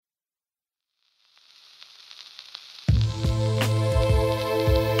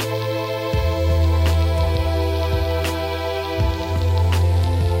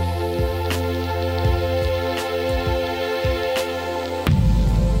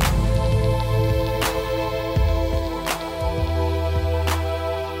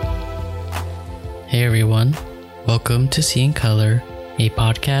everyone. Welcome to Seeing Color, a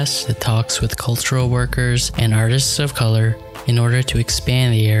podcast that talks with cultural workers and artists of color in order to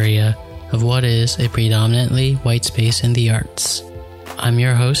expand the area of what is a predominantly white space in the arts. I'm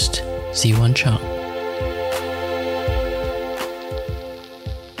your host, Ziwon Chang.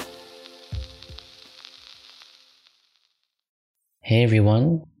 Hey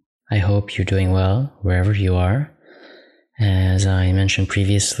everyone, I hope you're doing well wherever you are. As I mentioned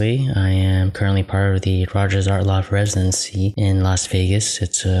previously, I am currently part of the Rogers Art Loft residency in Las Vegas.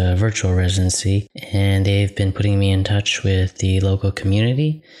 It's a virtual residency, and they've been putting me in touch with the local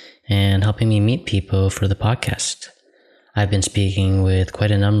community and helping me meet people for the podcast. I've been speaking with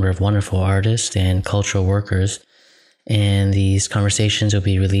quite a number of wonderful artists and cultural workers, and these conversations will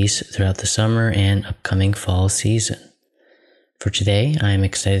be released throughout the summer and upcoming fall season. For today, I am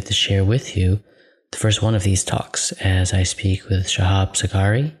excited to share with you the first one of these talks as I speak with Shahab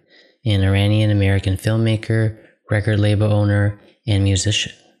Zaghari, an Iranian-American filmmaker, record label owner, and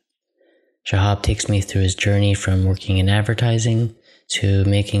musician. Shahab takes me through his journey from working in advertising to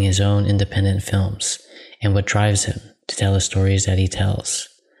making his own independent films and what drives him to tell the stories that he tells.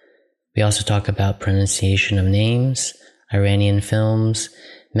 We also talk about pronunciation of names, Iranian films,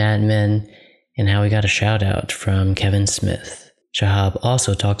 Mad Men, and how we got a shout out from Kevin Smith. Shahab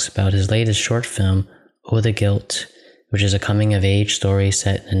also talks about his latest short film, Oh the Guilt, which is a coming-of-age story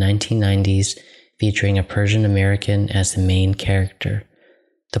set in the 1990s featuring a Persian American as the main character.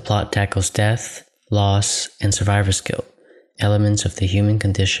 The plot tackles death, loss, and survivor's guilt, elements of the human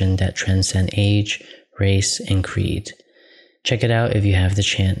condition that transcend age, race, and creed. Check it out if you have the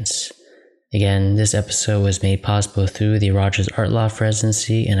chance. Again, this episode was made possible through the Rogers Art Loft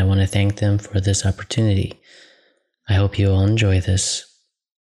residency, and I want to thank them for this opportunity. I hope you all enjoy this.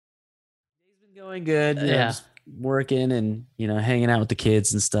 It's been going good. Just working and, hanging out with the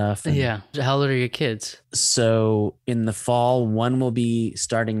kids and stuff. And Yeah. How old are your kids? so in the fall, one will be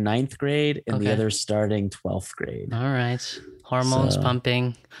starting 9th grade and the other starting 12th grade. All right. Hormones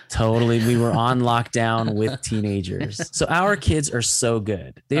pumping. Totally. We were on lockdown with teenagers. So our kids are so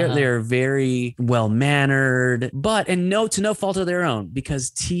good. They're very well-mannered, to no fault of their own,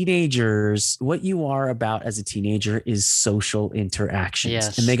 because teenagers, what you are about as a teenager is social interactions.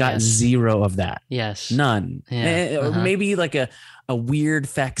 Yes, and they got zero of that. Yes. None. Yeah. Or maybe like a weird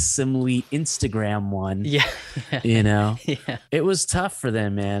facsimile Instagram one. Yeah. Yeah. Yeah. It was tough for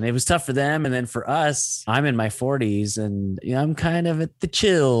them, man. It was tough for them. And then for us, I'm in my 40s and I'm kind of at the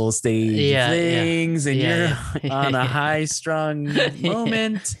chill stage of things. And you're on a high strung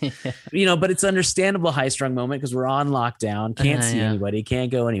moment, but it's understandable high strung moment because we're on lockdown, can't see anybody,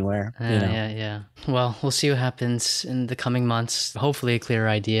 can't go anywhere. Yeah. Well, we'll see what happens in the coming months. Hopefully a clearer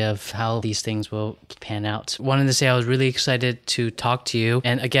idea of how these things will pan out. Wanted to say I was really excited to talk to you.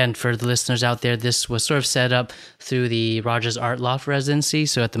 And again, for the listeners out there, this was sort of set up through the Rogers Art Loft residency.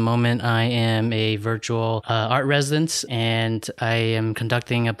 So at the moment, I am a virtual art resident, and I am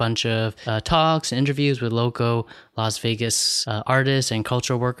conducting a bunch of talks and interviews with local Las Vegas artists and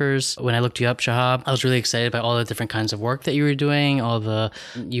cultural workers. When I looked you up, Shahab, I was really excited by all the different kinds of work that you were doing.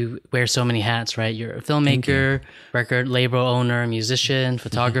 You wear so many hats, right? You're a filmmaker, record label owner, musician,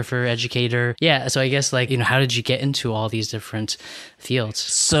 photographer, educator. Yeah. So I guess how did you get into all these different fields?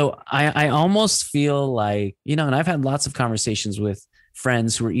 So I almost feel like, and I've had lots of conversations with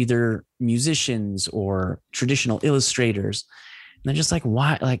friends who are either musicians or traditional illustrators. And they're just like,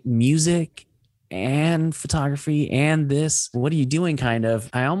 why? Like music and photography and this, what are you doing? Kind of,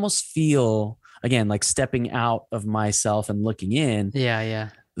 I almost feel, again, like stepping out of myself and looking in. Yeah.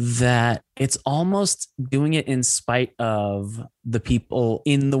 That it's almost doing it in spite of the people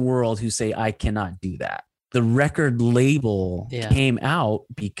in the world who say, I cannot do that. The record label came out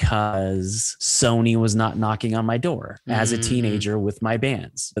because Sony was not knocking on my door as a teenager with my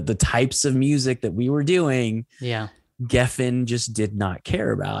bands. The types of music that we were doing, Geffen just did not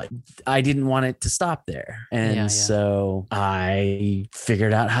care about. I didn't want it to stop there. And so I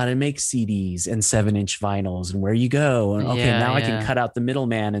figured out how to make CDs and 7-inch vinyls and where you go. And I can cut out the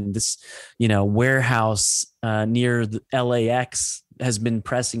middleman, and this, warehouse near the LAX has been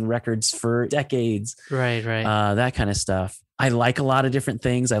pressing records for decades. Right. That kind of stuff. I like a lot of different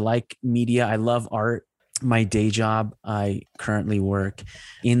things. I like media. I love art. My day job, I currently work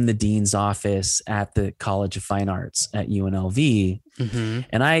in the dean's office at the College of Fine Arts at UNLV.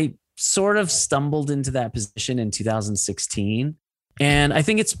 And I sort of stumbled into that position in 2016. And I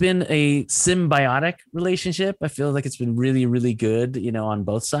think it's been a symbiotic relationship. I feel like it's been really, really good, on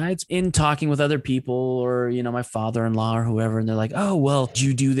both sides. In talking with other people or, my father-in-law or whoever, and they're like, oh, well, do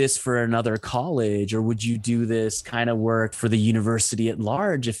you do this for another college, or would you do this kind of work for the university at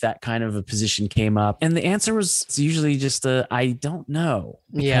large if that kind of a position came up? And the answer was usually just I don't know.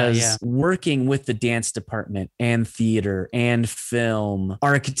 Because working with the dance department and theater and film,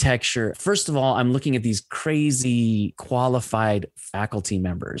 architecture, first of all, I'm looking at these crazy qualified faculty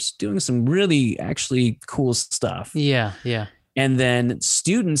members doing some really actually cool stuff. Yeah. Yeah. And then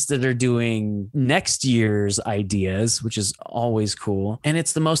students that are doing next year's ideas, which is always cool. And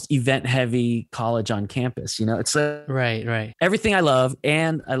it's the most event heavy college on campus. It's right. Everything I love,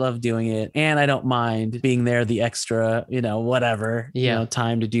 and I love doing it. And I don't mind being there, the extra, whatever,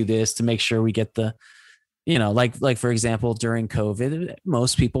 time to do this, to make sure we get the, like for example, during COVID,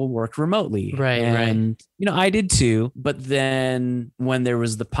 most people worked remotely. Right. And, I did too. But then when there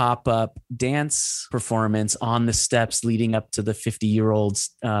was the pop-up dance performance on the steps leading up to the 50-year-old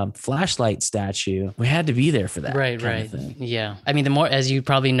flashlight statue, we had to be there for that. Right. Yeah. I mean, the more, as you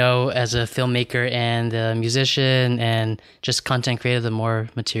probably know, as a filmmaker and a musician and just content creator, the more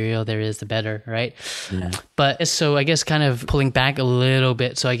material there is, the better. Right. Yeah. But so I guess kind of pulling back a little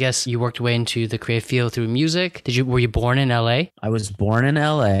bit. So I guess you worked your way into the creative field through music. Were you born in LA? I was born in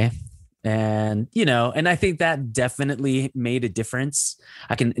LA. And, and I think that definitely made a difference.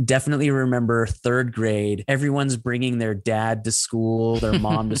 I can definitely remember third grade, everyone's bringing their dad to school, their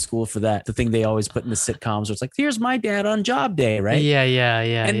mom to school for that. The thing they always put in the sitcoms where it's like, here's my dad on job day, right? Yeah.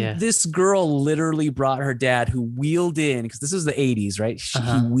 And this girl literally brought her dad, who wheeled in, because this is the 80s, right?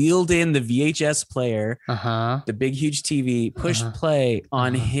 He wheeled in the VHS player, the big, huge TV, pushed play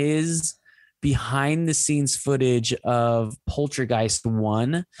on his behind the scenes footage of Poltergeist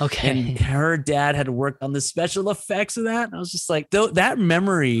 1. Okay. And her dad had worked on the special effects of that. And I was just like, that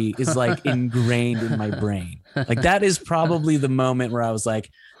memory is like ingrained in my brain. Like that is probably the moment where I was like,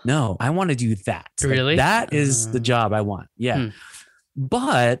 no, I want to do that. Really? Like, that is the job I want. Yeah.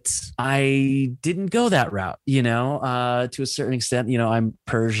 But I didn't go that route, to a certain extent. I'm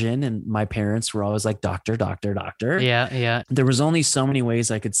Persian, and my parents were always like, doctor. Yeah. There was only so many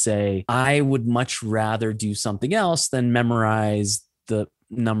ways I could say I would much rather do something else than memorize the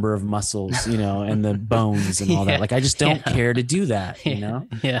number of muscles, and the bones and all that. Like, I just don't care to do that,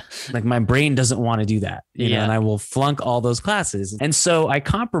 Yeah. Like my brain doesn't want to do that, and I will flunk all those classes. And so I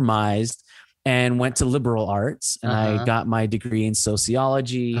compromised and went to liberal arts, and I got my degree in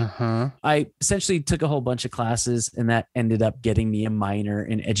sociology. I essentially took a whole bunch of classes, and that ended up getting me a minor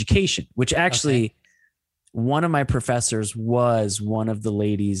in education, which actually one of my professors was one of the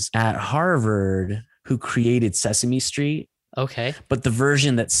ladies at Harvard who created Sesame Street. Okay. But the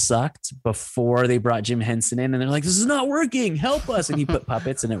version that sucked before they brought Jim Henson in, and they're like, this is not working. Help us. And he put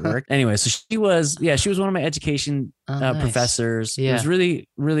puppets and it worked. Anyway, so she was one of my education professors. Yeah. It was really,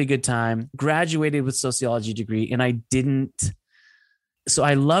 really good time. Graduated with sociology degree, and so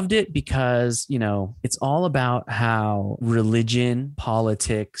I loved it because, it's all about how religion,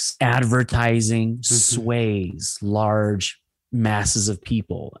 politics, advertising sways large masses of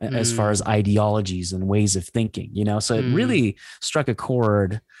people as far as ideologies and ways of thinking, so it really struck a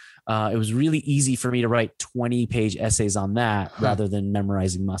chord. It was really easy for me to write 20-page essays on that rather than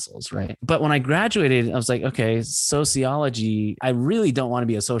memorizing muscles, right? But when I graduated, I was like, okay, sociology, I really don't want to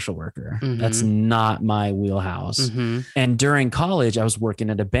be a social worker. That's not my wheelhouse. And during college, I was working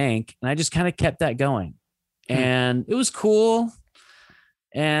at a bank, and I just kind of kept that going. And it was cool.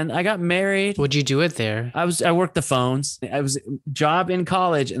 And I got married. Would you do it there? I worked the phones. I was job in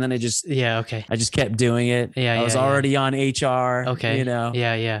college, and then I just kept doing it. I was already on HR.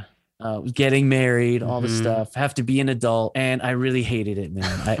 Okay. Getting married, all this stuff. Have to be an adult, and I really hated it,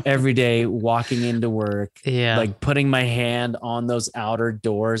 man. Every day walking into work, like putting my hand on those outer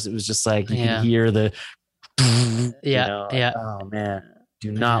doors, it was just like you could hear the. Oh man,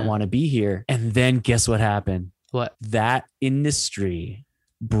 do not want to be here. And then guess what happened? What? That industry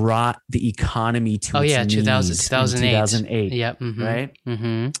brought the economy to its knees 2008. Yep. Right.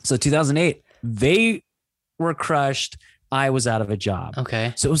 So 2008, they were crushed. I was out of a job.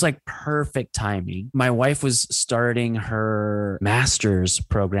 Okay. So it was like perfect timing. My wife was starting her master's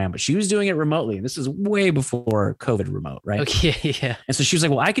program, but she was doing it remotely. And this is way before COVID remote, right? Okay. Yeah. And so she was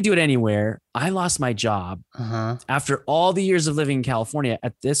like, well, I could do it anywhere. I lost my job after all the years of living in California.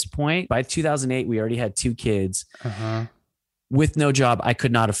 At this point, by 2008, we already had 2 kids. With no job, I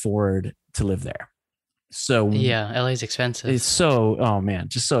could not afford to live there. So LA is expensive. It's just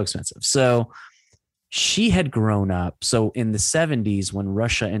so expensive. So she had grown up. So in the 70s, when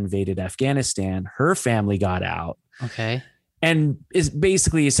Russia invaded Afghanistan, her family got out. Okay. and is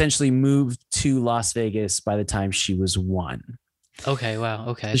basically essentially moved to Las Vegas by the time she was 1. Okay. Wow.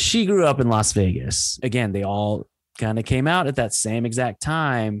 Okay. She grew up in Las Vegas. Again, they all kind of came out at that same exact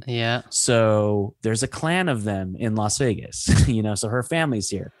time. Yeah. So there's a clan of them in Las Vegas, so her family's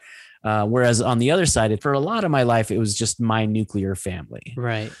here. Whereas on the other side, for a lot of my life, it was just my nuclear family.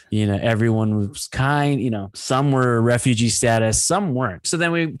 Right. Everyone was kind, some were refugee status, some weren't. So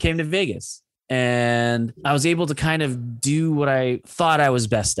then we came to Vegas. And I was able to kind of do what I thought I was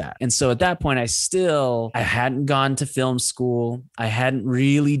best at. And so at that point, I hadn't gone to film school. I hadn't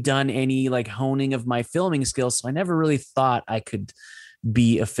really done any like honing of my filming skills. So I never really thought I could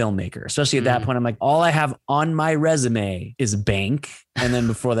be a filmmaker, especially at that point. I'm like, all I have on my resume is bank. And then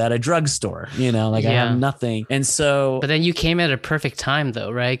before that, a drugstore, I have nothing. And so, but then you came at a perfect time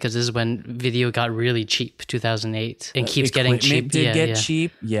though, right? Because this is when video got really cheap, 2008, and keeps getting cheap. Did get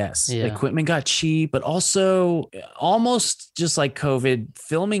cheap. Yes. Yeah. Equipment got cheap, but also almost just like COVID,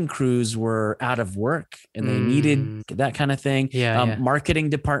 filming crews were out of work and they needed that kind of thing. Marketing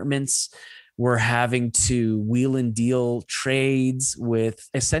departments were having to wheel and deal trades with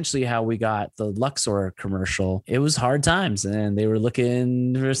essentially how we got the Luxor commercial. It was hard times and they were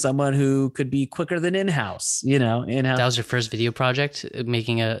looking for someone who could be quicker than in-house, in-house. That was your first video project,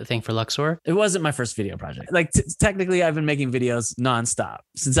 making a thing for Luxor? It wasn't my first video project. Like technically I've been making videos nonstop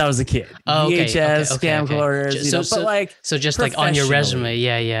since I was a kid. Oh, okay. VHS, camcorders, but like, so just like on your resume.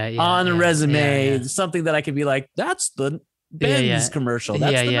 Yeah. On a resume, something that I could be like, that's the Ben's commercial.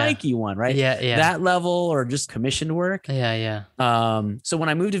 That's the Nike one, right? Yeah. That level or just commissioned work. Yeah. So when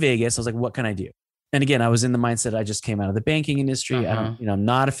I moved to Vegas, I was like, what can I do? And again, I was in the mindset, I just came out of the banking industry. I'm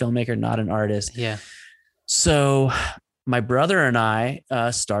not a filmmaker, not an artist. Yeah. So my brother and I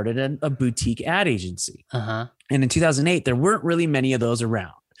started a boutique ad agency. And in 2008, there weren't really many of those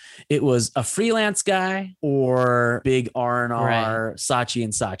around. It was a freelance guy or big R&R, Saatchi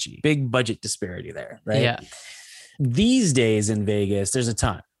and Saatchi. Big budget disparity there, right? Yeah. These days in Vegas, there's a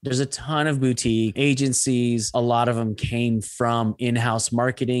ton. There's a ton of boutique agencies. A lot of them came from in-house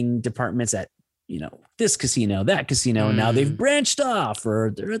marketing departments at, this casino, that casino. And now they've branched off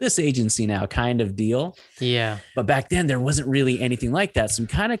or they're this agency now kind of deal. Yeah. But back then there wasn't really anything like that. So we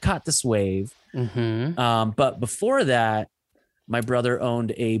kind of caught this wave. But before that, my brother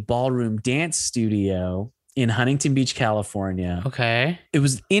owned a ballroom dance studio in Huntington Beach, California. Okay. It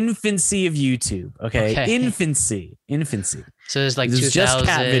was infancy of YouTube. Okay. Infancy. So it's like this 2006. Just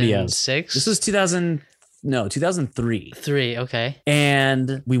cat videos. This was 2003. Okay.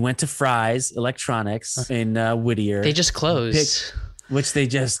 And we went to Fry's Electronics in Whittier. They just closed. Which they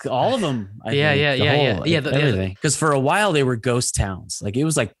just, all of them. Yeah. Everything. Because for a while they were ghost towns. Like it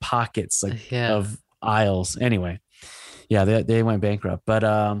was like pockets of aisles. Anyway. Yeah, they went bankrupt, but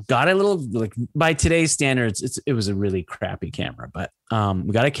got a little, like by today's standards, it was a really crappy camera, but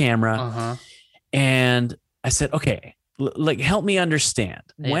we got a camera and I said, okay, like help me understand.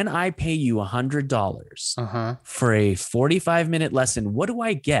 When I pay you $100 for a 45-minute lesson, what do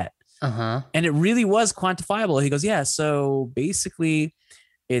I get? And it really was quantifiable. He goes, yeah, so basically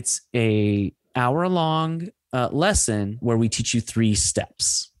it's a hour-long lesson where we teach you 3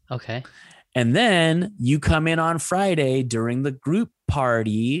 steps. Okay. And then you come in on Friday during the group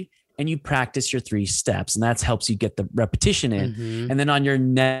party and you practice your 3 steps. And that helps you get the repetition in. And then on your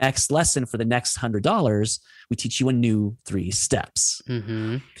next lesson for the next $100, we teach you a new 3 steps.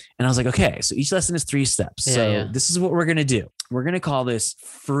 And I was like, okay, so each lesson is 3 steps. This is what we're going to do. We're going to call this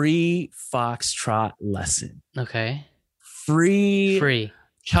free Foxtrot lesson. Okay. Free.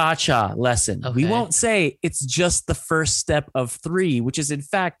 Cha-cha lesson. Okay. We won't say it's just the first step of 3, which is in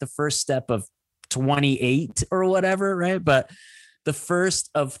fact the first step of 28 or whatever, right? But the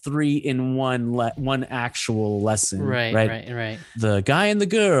first of 3 in one actual lesson. Right. The guy and the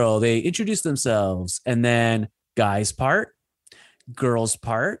girl, they introduce themselves, and then guy's part, girl's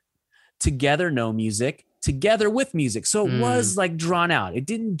part, together no music, together with music. So it was like drawn out. It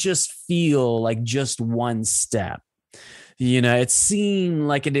didn't just feel like just one step. It seemed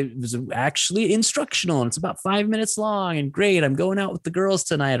like it was actually instructional and it's about 5 minutes long and great. I'm going out with the girls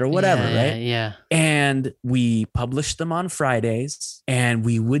tonight or whatever. Right. Yeah. And we published them on Fridays and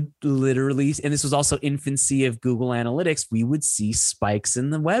we would literally, and this was also infancy of Google Analytics, we would see spikes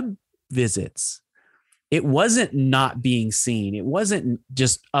in the web visits. It wasn't not being seen. It wasn't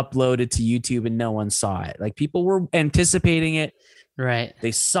just uploaded to YouTube and no one saw it. Like people were anticipating it. Right.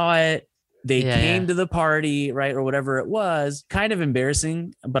 They saw it. They came to the party, right? Or whatever it was. Kind of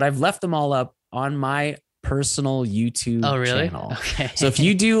embarrassing, but I've left them all up on my personal YouTube channel. Okay. So if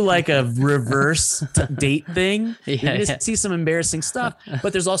you do like a reverse date thing, you're going to see some embarrassing stuff.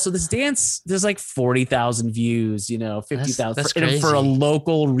 But there's also this dance. There's like 40,000 views, 50,000 for a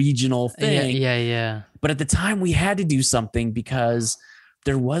local regional thing. Yeah. But at the time we had to do something because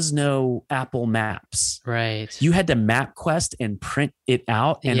there was no Apple Maps. Right. You had to MapQuest and print it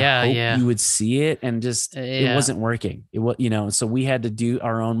out and hope you would see it, and just it wasn't working. It was, so we had to do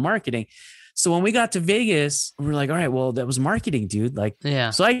our own marketing. So when we got to Vegas, we were like, all right, well, that was marketing, dude. Like,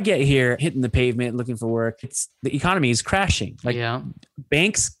 so I get here hitting the pavement, looking for work. The economy is crashing. Like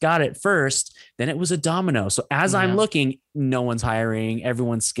banks got it first, then it was a domino. So as I'm looking, no one's hiring.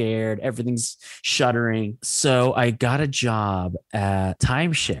 Everyone's scared. Everything's shuttering. So I got a job at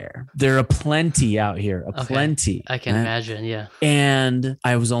Timeshare. There are plenty out here, plenty. I can imagine. Yeah. And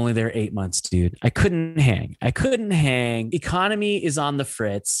I was only there 8 months, dude. I couldn't hang. Economy is on the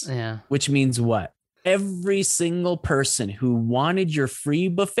fritz, which means what? Every single person who wanted your free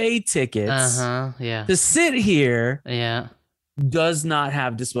buffet tickets to sit here does not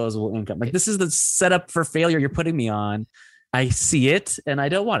have disposable income. Like, this is the setup for failure you're putting me on. I see it and I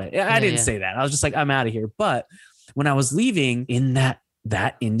don't want it. I didn't say that. I was just like, I'm out of here. But when I was leaving in that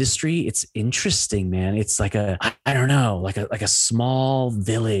industry, it's interesting, man. It's like I don't know, like a small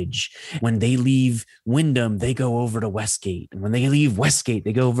village. When they leave Wyndham, they go over to Westgate. And when they leave Westgate,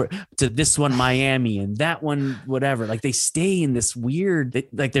 they go over to this one, Miami, and that one, whatever. Like, they stay in this weird,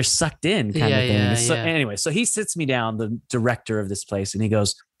 like they're sucked in kind of thing. So anyway, so he sits me down, the director of this place, and he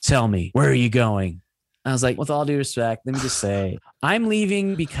goes, tell me, where are you going? I was like, with all due respect, let me just say, I'm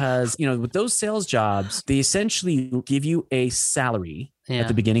leaving because, with those sales jobs, they essentially give you a salary at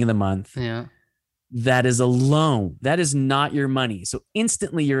the beginning of the month. Yeah. That is a loan. That is not your money. So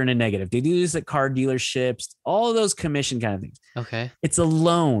instantly you're in a negative. They do this at car dealerships, all of those commission kind of things. Okay. It's a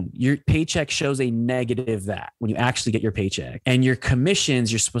loan. Your paycheck shows a negative that when you actually get your paycheck, and your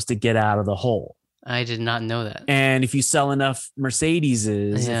commissions, you're supposed to get out of the hole. I did not know that. And if you sell enough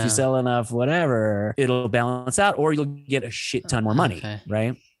Mercedeses, if you sell enough whatever, it'll balance out, or you'll get a shit ton more money,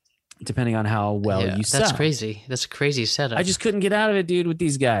 right? Depending on how well you sell. That's crazy. That's a crazy setup. I just couldn't get out of it, dude, with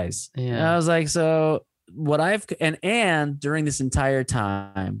these guys. Yeah. And I was like, so what and during this entire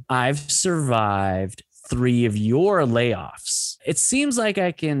time, I've survived 3 of your layoffs. It seems like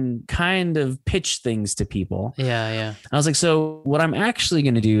I can kind of pitch things to people. Yeah. I was like, so what I'm actually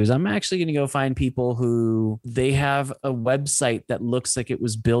going to do is I'm actually going to go find people who they have a website that looks like it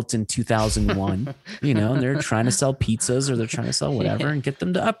was built in 2001, and they're trying to sell pizzas or they're trying to sell whatever and get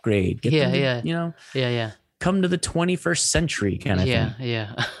them to upgrade. Get them to, come to the 21st century kind of thing.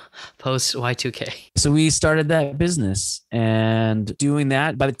 Yeah. Post Y2K. So we started that business, and doing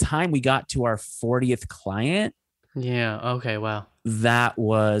that, by the time we got to our 40th client. Yeah. Okay. Wow. That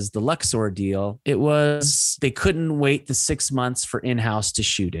was the Luxor deal. They couldn't wait the 6 months for in-house to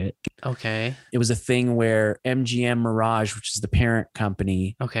shoot it. Okay. It was a thing where MGM Mirage, which is the parent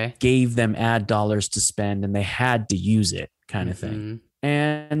company, gave them ad dollars to spend, and they had to use it kind of thing.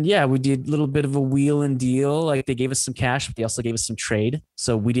 And we did a little bit of a wheel and deal. Like, they gave us some cash, but they also gave us some trade.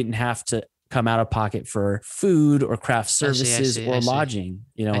 So we didn't have to come out of pocket for food or craft services or lodging,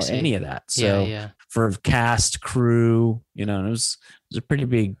 or any of that. So for cast, crew, it was a pretty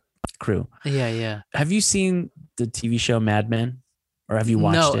big crew. Yeah. Have you seen the TV show Mad Men, or have you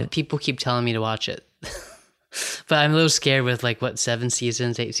watched it? No, people keep telling me to watch it. But I'm a little scared with 7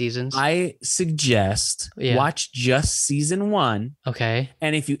 seasons, 8 seasons. I suggest watch just season 1. Okay.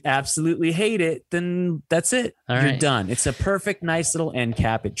 And if you absolutely hate it, then that's it. You're done. It's a perfect, nice little end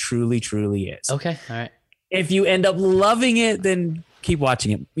cap. It truly, truly is. Okay. All right. If you end up loving it, then keep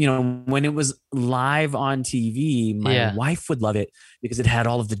watching it. When it was live on TV, my wife would love it because it had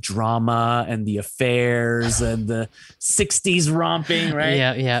all of the drama and the affairs and the 60s romping, right?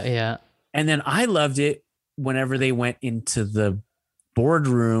 Yeah. And then I loved it whenever they went into the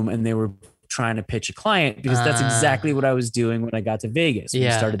boardroom and they were trying to pitch a client, because that's exactly what I was doing when I got to Vegas. We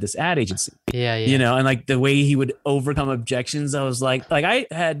started this ad agency. Yeah. And the way he would overcome objections, I was like I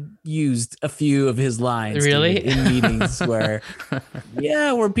had used a few of his lines really in meetings where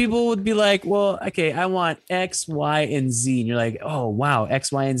people would be like, well, okay, I want X, Y, and Z. And you're like, oh, wow,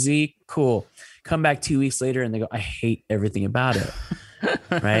 X, Y, and Z. Cool. Come back 2 weeks later and they go, I hate everything about it.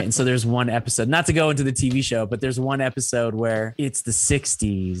 Right. And so there's one episode, not to go into the TV show, but there's one episode where it's the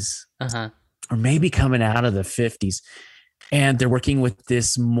 60s or maybe coming out of the 50s. And they're working with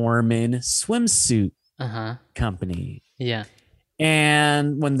this Mormon swimsuit company. Yeah.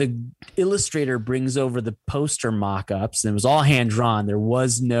 And when the illustrator brings over the poster mock-ups, and it was all hand drawn, there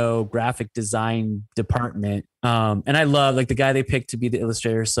was no graphic design department. And I love like the guy they picked to be the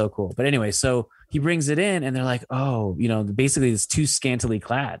illustrator is so cool. But anyway, so he brings it in and they're like, oh, basically it's too scantily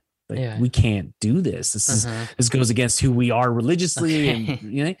clad. Like we can't do this. This goes against who we are religiously.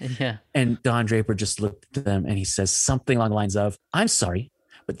 And and Don Draper just looked at them and he says something along the lines of, I'm sorry,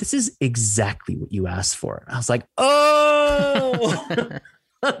 but this is exactly what you asked for. I was like, oh,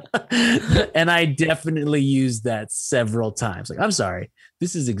 and I definitely used that several times. Like, I'm sorry,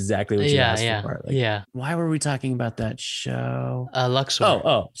 this is exactly what you asked for. Like, why were we talking about that show?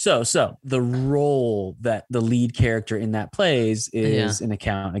 Luxor. So the role that the lead character in that plays is an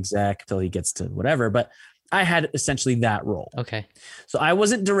account exec till he gets to whatever. But I had essentially that role. Okay. So I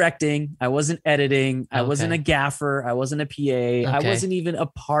wasn't directing. I wasn't editing. I wasn't a gaffer. I wasn't a PA. I wasn't even a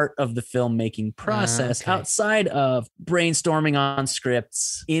part of the filmmaking process outside of brainstorming on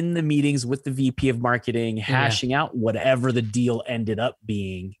scripts, in the meetings with the VP of marketing, hashing out whatever the deal ended up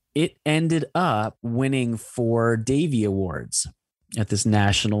being. It ended up winning 4 Davy Awards at this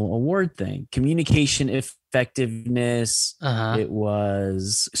national award thing. Communication effectiveness. It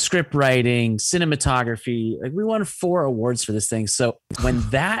was script writing, cinematography. Like we won 4 awards for this thing. So when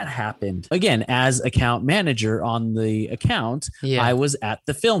that happened, again, as account manager on the account, I was at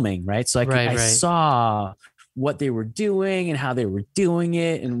the filming, right? So I saw what they were doing and how they were doing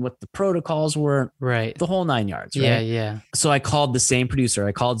it and what the protocols were. Right. The whole 9 yards. Right? Yeah. So I called the same producer.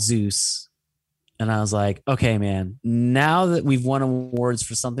 I called Zeus. And I was like, okay, man, now that we've won awards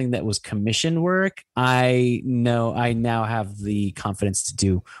for something that was commission work, I know I now have the confidence to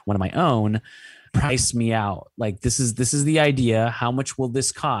do one of my own. Price me out. Like this is the idea. How much will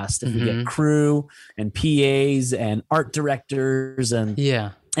this cost if we get crew and PAs and art directors and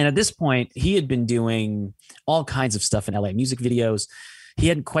And at this point, he had been doing all kinds of stuff in LA, music videos. He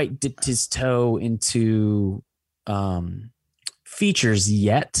hadn't quite dipped his toe into features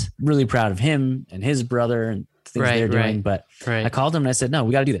yet. Really proud of him and his brother and things they're doing. But I called him and I said, no,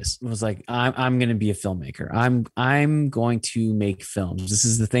 we got to do this. I was like, I'm going to be a filmmaker. I'm going to make films. This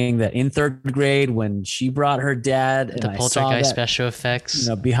is the thing that in 3rd grade, when she brought her dad and the Poltergeist special effects,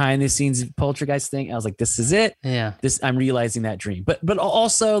 behind the scenes Poltergeist thing, I was like, this is it. Yeah. I'm realizing that dream. But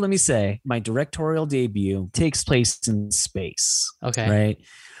also, let me say, my directorial debut takes place in space. Okay. Right.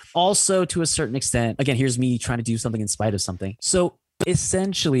 Also, to a certain extent, again, here's me trying to do something in spite of something. So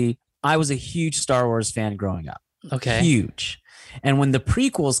essentially, I was a huge Star Wars fan growing up. Okay. Huge. And when the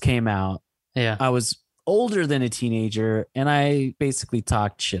prequels came out, I was older than a teenager and I basically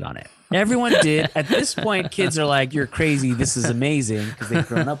talked shit on it. Everyone did. At this point, kids are like, you're crazy. This is amazing because they've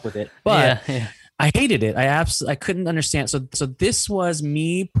grown up with it. But I hated it. I couldn't understand. So this was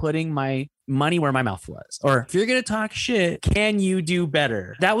me putting my money where my mouth was. Or if you're going to talk shit, can you do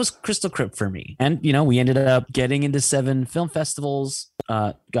better? That was crystal clear for me. And, we ended up getting into 7 film festivals,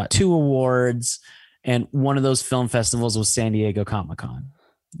 got 2 awards. And one of those film festivals was San Diego Comic-Con.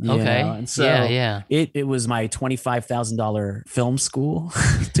 Okay. And so it was my $25,000 film school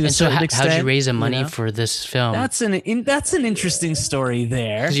to a certain extent. How'd you raise the money for this film? That's an interesting story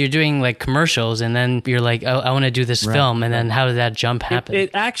there. Because you're doing like commercials and then you're like, oh, I want to do this film. And then how did that jump happen?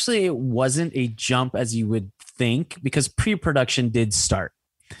 It wasn't a jump as you would think because pre-production did start.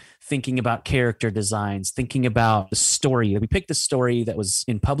 Thinking about character designs, thinking about the story. We picked the story that was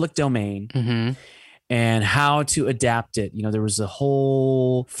in public domain. And how to adapt it. There was a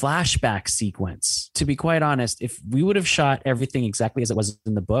whole flashback sequence. To be quite honest, if we would have shot everything exactly as it was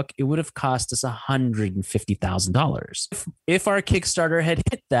in the book, it would have cost us $150,000. If our Kickstarter had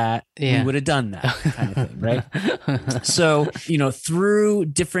hit that, we would have done that kind of thing, right? So, through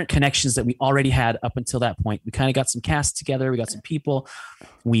different connections that we already had up until that point, we kind of got some cast together. We got some people.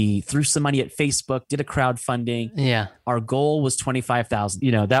 We threw some money at Facebook, did a crowdfunding. Yeah. Our goal was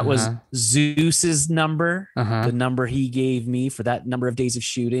 $25,000. That was Zeus's number, the number he gave me for that number of days of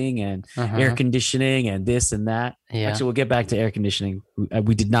shooting and air conditioning and this and that. Yeah. Actually, we'll get back to air conditioning.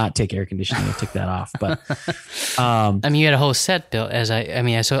 We did not take air conditioning. I took that off. But you had a whole set built I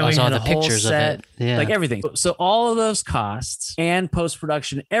saw the pictures of it. Yeah. Like everything. So all of those costs and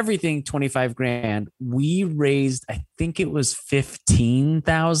post-production, everything, $25,000. We raised, I think it was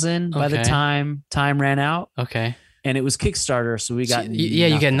 $15,000 by the time ran out. Okay. And it was Kickstarter, so we got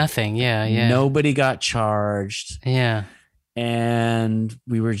you get nothing. Yeah. Nobody got charged. Yeah. And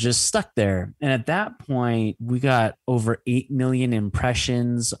we were just stuck there. And at that point, we got over 8 million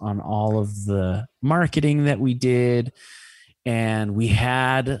impressions on all of the marketing that we did. And we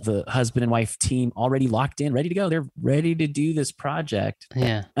had the husband and wife team already locked in, ready to go. They're ready to do this project.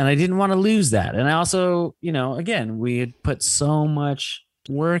 Yeah. And I didn't want to lose that. And I also, again, we had put so much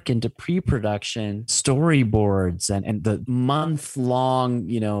work into pre-production storyboards and the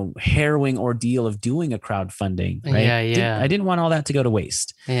month-long harrowing ordeal of doing a crowdfunding, right? I didn't want all that to go to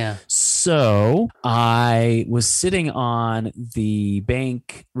waste. So I was sitting on the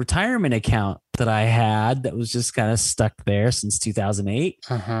bank retirement account that I had that was just kind of stuck there since 2008.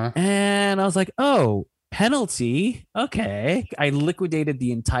 And I was like, oh, penalty. Okay. I liquidated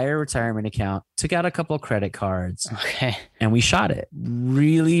the entire retirement account, took out a couple of credit cards. Okay. And we shot it.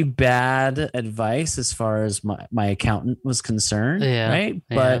 Really bad advice as far as my accountant was concerned. Right.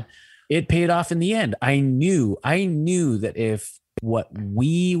 But it paid off in the end. I knew that if what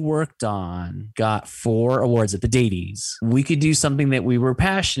we worked on got 4 awards at the Davies, we could do something that we were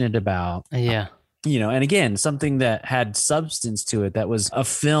passionate about. And again, something that had substance to it, that was a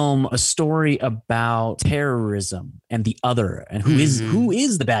film, a story about terrorism and the other, and who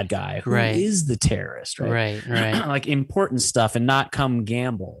is the bad guy, who is the terrorist, right? Like important stuff, and not come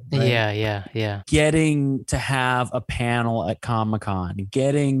gamble. Right? Getting to have a panel at Comic-Con,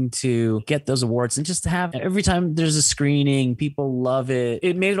 getting to get those awards, and just to have every time there's a screening, people love it.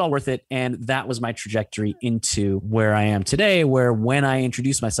 It made it all worth it, and that was my trajectory into where I am today. Where when I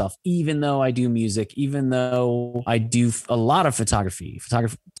introduce myself, even though I do music, even though I do a lot of photography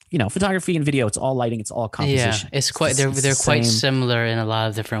and video, it's all lighting, it's all composition. It's quite they're quite similar in a lot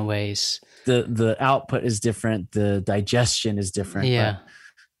of different ways. The output is different, the digestion is different.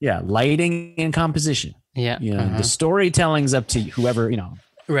 Lighting and composition. The storytelling's up to whoever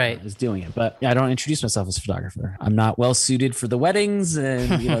is doing it. But I don't introduce myself as a photographer. I'm not well suited for the weddings and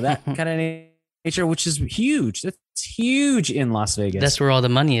that kind of nature, which is huge. That's huge in Las Vegas. That's where all the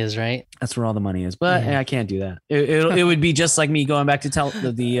money is, right? That's where all the money is. But I can't do that. It would be just like me going back to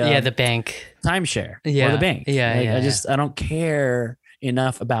the bank timeshare or the bank. I don't care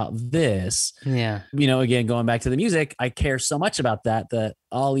enough about this. Again, going back to the music, I care so much about that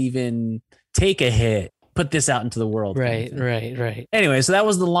I'll even take a hit, put this out into the world. Right. Anyway, so that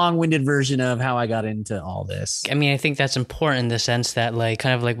was the long-winded version of how I got into all this. I mean, I think that's important in the sense that, like,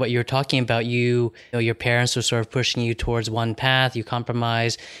 kind of like what you were talking about, your parents were sort of pushing you towards one path, you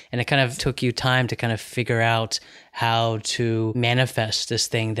compromise, and it kind of took you time to kind of figure out how to manifest this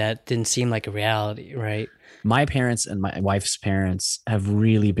thing that didn't seem like a reality, right? My parents and my wife's parents have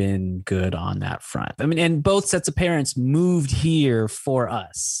really been good on that front. I mean, and both sets of parents moved here for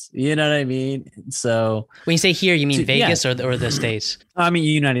us. You know what I mean? So when you say here, you mean Vegas or the States? I mean,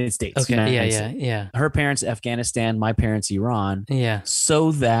 United States. Okay. United States. Her parents, Afghanistan, my parents, Iran.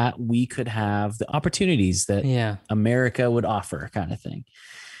 So that we could have the opportunities that America would offer, kind of thing.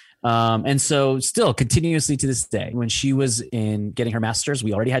 And so still continuously to this day, when she was in getting her master's,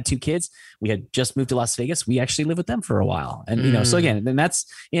 we already had 2 kids. We had just moved to Las Vegas. We actually lived with them for a while. And, so again, then that's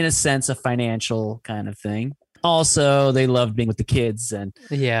in a sense, a financial kind of thing. Also, they loved being with the kids, and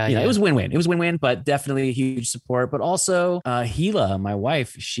it was win-win. It was win-win, but definitely a huge support. But also, Hila, my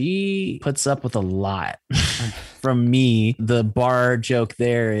wife, she puts up with a lot from me. The bar joke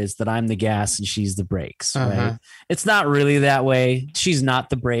there is that I'm the gas and she's the brakes. Right? It's not really that way. She's not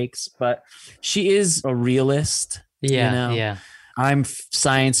the brakes, but she is a realist. I'm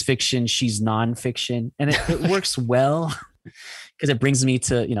science fiction. She's nonfiction, and it works well because it brings me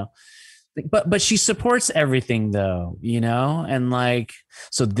to But she supports everything though, and like,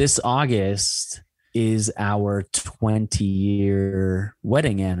 so this August is our 20-year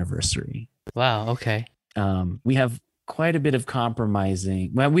wedding anniversary. Wow. Okay. We have quite a bit of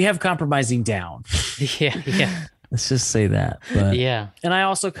compromising. Well, we have compromising down. Let's just say that. But, and I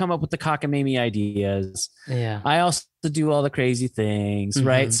also come up with the cockamamie ideas. I also do all the crazy things,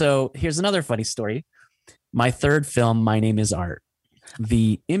 right? So here's another funny story. My third film, My Name is Art.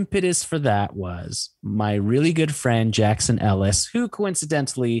 The impetus for that was my really good friend, Jackson Ellis, who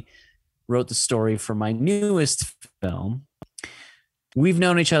coincidentally wrote the story for my newest film. We've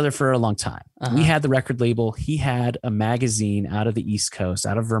known each other for a long time. We had the record label. He had a magazine out of the East Coast,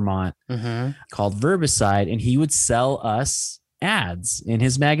 out of Vermont, called Verbicide, and he would sell us ads in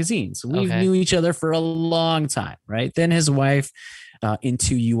his magazine. So we knew each other for a long time, right? Then his wife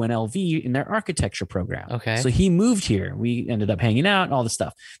into UNLV in their architecture program. So he moved here. We ended up hanging out and all this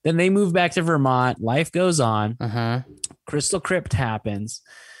stuff. Then they moved back to Vermont. Life goes on. Crystal Crypt happens.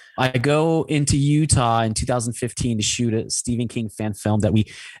 I go into Utah in 2015 to shoot a Stephen King fan film that we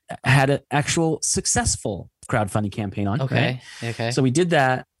had an actual successful crowdfunding campaign on. Right? So we did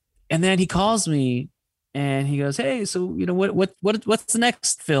that. And then he calls me and he goes, "Hey, so what's the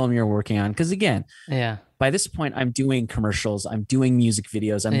next film you're working on?" Because again, by this point, I'm doing commercials, I'm doing music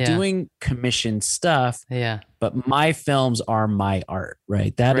videos, I'm doing commissioned stuff. Yeah. But my films are my art,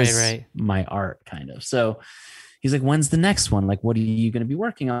 right? That is my art, kind of. So he's like, when's the next one? Like, what are you going to be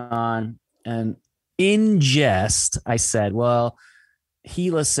working on? And in jest, I said, well,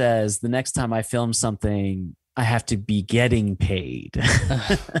 Gila says the next time I film something, I have to be getting paid,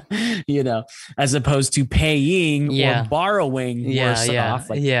 as opposed to paying or borrowing worse off,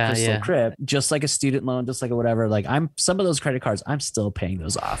 like Crystal Crypt, just like a student loan, just like a whatever. Like some of those credit cards, I'm still paying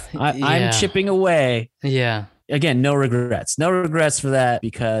those off. I'm chipping away. Yeah. Again, no regrets for that,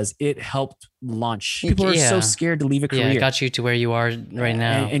 because it helped launch. People are so scared to leave a career. Yeah, it got you to where you are right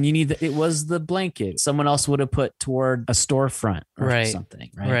now. And you need it was the blanket someone else would have put toward a storefront or something.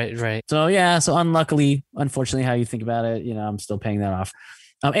 Right. So unfortunately, how you think about it, I'm still paying that off.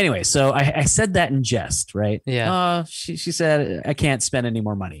 Anyway, so I said that in jest, right? Yeah. She said, I can't spend any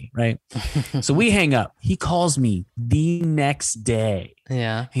more money, right? So we hang up. He calls me the next day.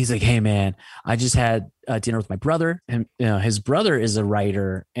 Yeah. He's like, hey, man, I just had dinner with my brother. And his brother is a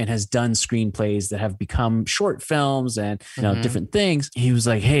writer and has done screenplays that have become short films and different things. He was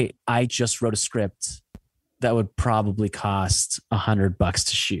like, hey, I just wrote a script that would probably cost $100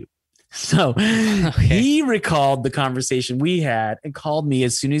 to shoot. So he recalled the conversation we had and called me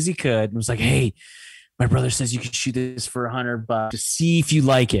as soon as he could and was like, hey, my brother says you can shoot this for $100 to see if you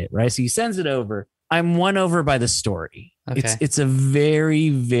like it. Right. So he sends it over. I'm won over by the story. Okay. It's a very,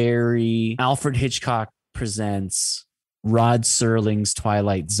 very Alfred Hitchcock presents Rod Serling's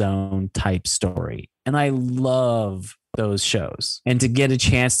Twilight Zone type story. And I love those shows. And to get a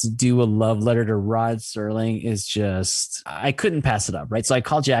chance to do a love letter to Rod Serling is just, I couldn't pass it up. Right. So I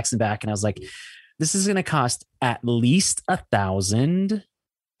called Jackson back and I was like, this is going to cost at least $1,000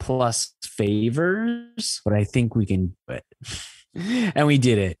 plus favors, but I think we can do it. And we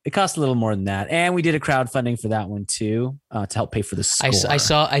did it. It cost a little more than that. And we did a crowdfunding for that one too, to help pay for the score. I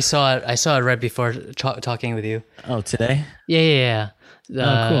saw it right before talking with you. Oh, today? Yeah. Cool.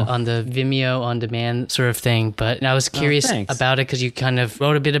 On the Vimeo on demand sort of thing. But I was curious about it because you kind of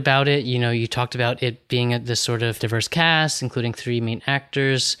wrote a bit about it. You talked about it being this sort of diverse cast, including 3 main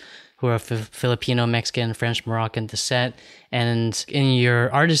actors who are Filipino, Mexican, French, Moroccan descent. And in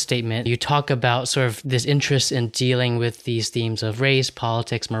your artist statement, you talk about sort of this interest in dealing with these themes of race,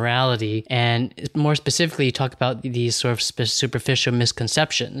 politics, morality. And more specifically, you talk about these sort of superficial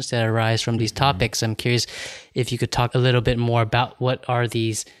misconceptions that arise from these topics. I'm curious if you could talk a little bit more about what are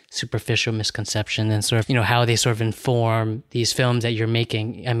these superficial misconceptions and sort of, how they sort of inform these films that you're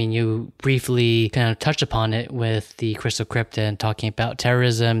making. I mean, you briefly kind of touched upon it with the Crystal Crypt and talking about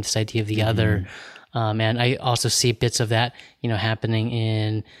terrorism, this idea of the other. And I also see bits of that, happening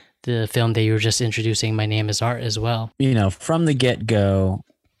in the film that you were just introducing, My Name is Art, as well. From the get-go,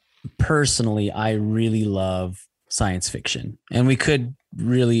 personally, I really love science fiction. And we could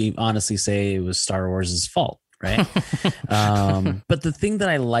really honestly say it was Star Wars' fault, right? But the thing that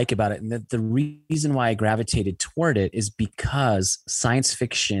I like about it, and the reason why I gravitated toward it, is because science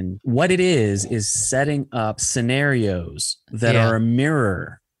fiction, what it is setting up scenarios that are a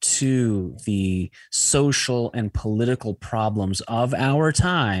mirror to the social and political problems of our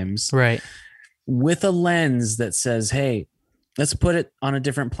times, right? With a lens that says, hey, let's put it on a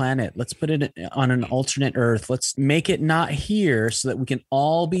different planet. Let's put it on an alternate Earth. Let's make it not here so that we can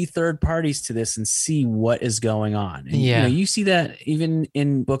all be third parties to this and see what is going on. And, you see that even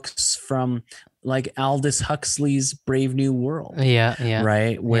in books from like Aldous Huxley's Brave New World. Yeah.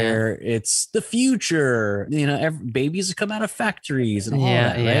 Right. Where it's the future, babies come out of factories and all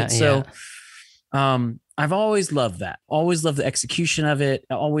that. Right. Yeah. So, I've always loved that. Always loved the execution of it.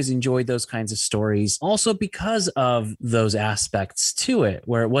 I always enjoyed those kinds of stories. Also because of those aspects to it,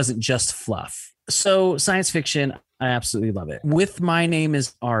 where it wasn't just fluff. So science fiction, I absolutely love it. With My Name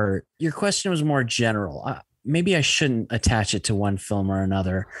is Art, your question was more general. Maybe I shouldn't attach it to one film or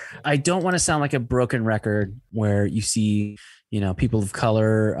another. I don't want to sound like a broken record where you see, people of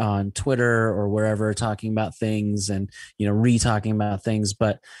color on Twitter or wherever talking about things and, re-talking about things.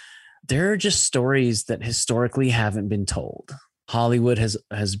 But there are just stories that historically haven't been told. Hollywood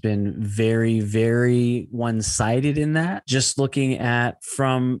has been very, very one-sided in that. Just looking at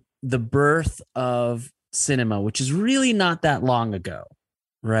from the birth of cinema, which is really not that long ago,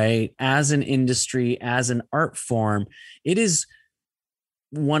 right? As an industry, as an art form, it is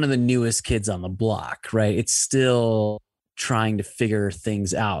one of the newest kids on the block, right? It's still trying to figure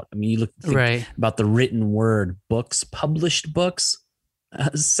things out. I mean, you think about the written word, books, published books,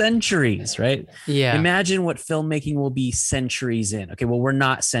 centuries, right? Yeah. Imagine what filmmaking will be centuries in. Okay, well, we're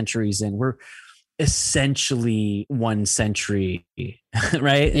not centuries in. We're essentially 1 century,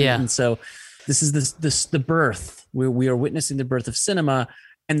 right? Yeah. And so This is the birth. We are witnessing the birth of cinema,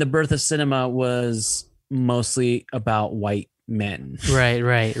 and the birth of cinema was mostly about white men.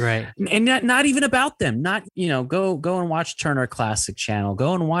 Right. And not even about them. Not, go and watch Turner Classic Channel.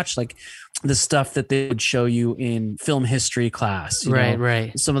 Go and watch like the stuff that they would show you in film history class.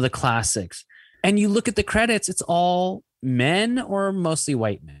 Right. Some of the classics. And you look at the credits, it's all men or mostly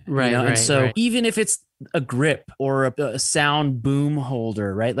white men. Right. And so even if it's a grip or a sound boom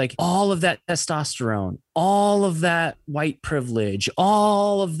holder, right? Like all of that testosterone, all of that white privilege,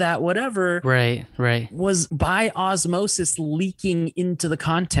 all of that whatever, right, was by osmosis leaking into the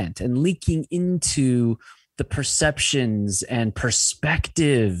content and leaking into the perceptions and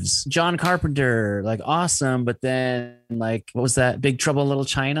perspectives. John Carpenter, like awesome, but then like what was that? Big Trouble in Little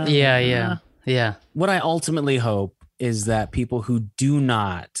China? Yeah. What I ultimately hope is that people who do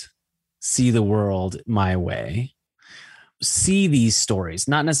not see the world my way see these stories,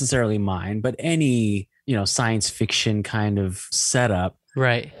 not necessarily mine, but any, science fiction kind of setup.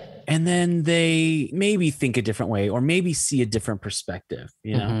 Right. And then they maybe think a different way or maybe see a different perspective,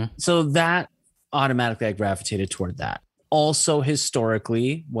 So that automatically I gravitated toward that. Also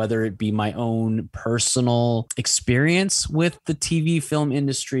historically, whether it be my own personal experience with the TV film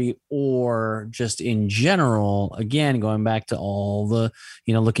industry or just in general, again, going back to all the,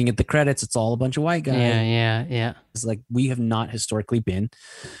 looking at the credits, it's all a bunch of white guys. Yeah. It's like we have not historically been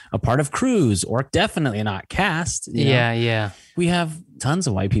a part of crews or definitely not cast. Yeah. We have tons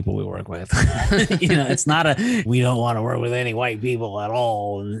of white people we work with. It's not we don't want to work with any white people at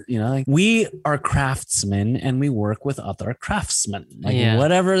all. Like we are craftsmen and we work with other craftsmen,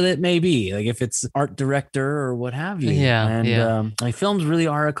 whatever that may be. Like if it's art director or what have you. Like films really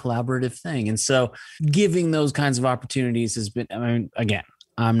are a collaborative thing. And so giving those kinds of opportunities has been, again,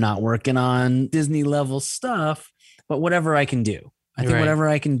 I'm not working on Disney level stuff, but whatever I can do. I think whatever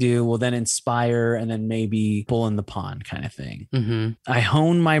I can do will then inspire and then maybe pull in the pond kind of thing. Mm-hmm. I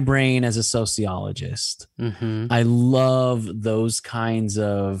hone my brain as a sociologist. Mm-hmm. I love those kinds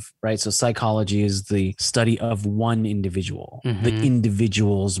of, right? So psychology is the study of one individual, the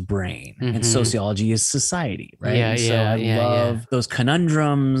individual's brain. And sociology is society, right? I love those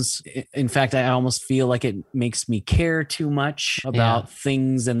conundrums. In fact, I almost feel like it makes me care too much about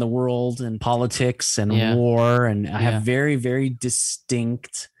things in the world and politics and war. And I have very, very distinct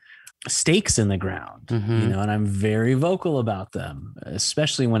stakes in the ground, and I'm very vocal about them,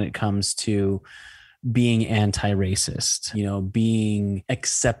 especially when it comes to being anti-racist, being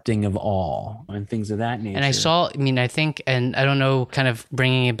accepting of all and things of that nature. And I think, and I don't know, kind of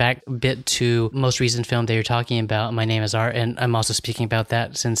bringing it back a bit to most recent film that you're talking about, My Name is Art, and I'm also speaking about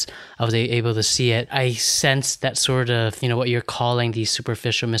that since I was able to see it. I sense that sort of, what you're calling these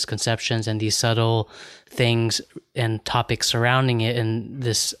superficial misconceptions and these subtle things and topics surrounding it. And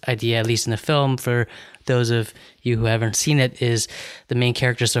this idea, at least in the film, for those of you who haven't seen it, is the main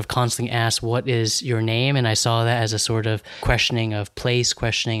character sort of constantly asks, what is your name? And I saw that as a sort of questioning of place,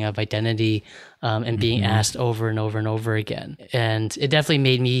 questioning of identity, and being asked over and over and over again. And it definitely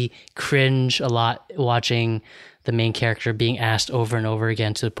made me cringe a lot watching the main character being asked over and over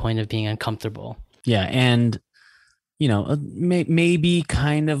again to the point of being uncomfortable. Yeah. And maybe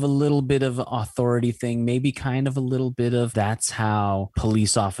kind of a little bit of authority thing, maybe kind of a little bit of that's how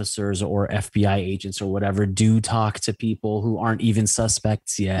police officers or FBI agents or whatever do talk to people who aren't even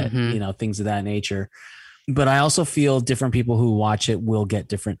suspects yet, things of that nature. But I also feel different people who watch it will get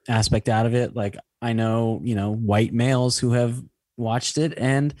different aspect out of it. Like I know, white males who have watched it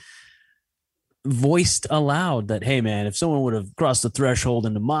and voiced aloud that, hey man, if someone would have crossed the threshold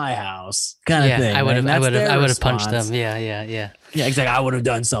into my house kind of thing, I would have punched them. Yeah, exactly. I would have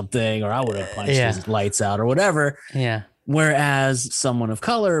done something, or I would have punched his lights out or whatever. Whereas someone of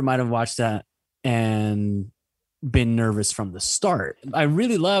color might have watched that and been nervous from the start. I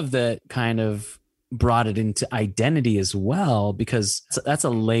really love that kind of brought it into identity as well, because that's a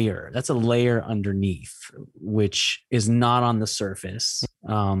layer underneath, which is not on the surface.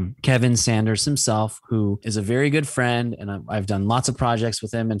 Kevin Sanders himself, who is a very good friend, and I've done lots of projects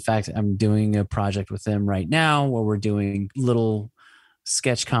with him. In fact, I'm doing a project with him right now where we're doing little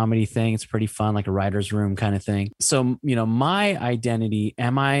sketch comedy thing. It's pretty fun, like a writer's room kind of thing. So, my identity,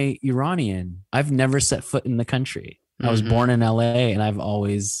 am I Iranian? I've never set foot in the country. I was born in LA and I've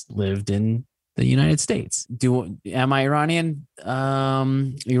always lived in the United States. Am I Iranian?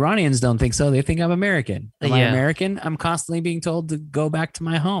 Iranians don't think so. They think I'm American. Am I American? I'm constantly being told to go back to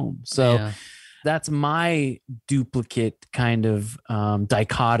my home. So that's my duplicate kind of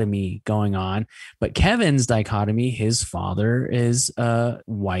dichotomy going on. But Kevin's dichotomy, his father is a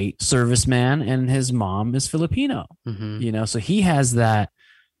white serviceman and his mom is Filipino. So he has that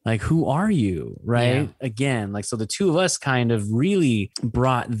Like, who are you? Right. Yeah. Again, like, so the two of us kind of really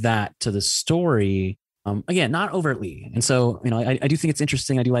brought that to the story. Again, not overtly. And so, I do think it's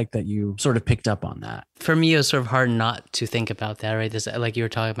interesting. I do like that you sort of picked up on that. For me, it was sort of hard not to think about that, right? This, like you were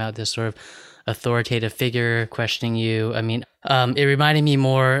talking about, this sort of authoritative figure questioning you. I mean, it reminded me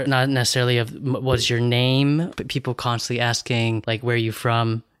more, not necessarily of what's your name, but people constantly asking, like, where are you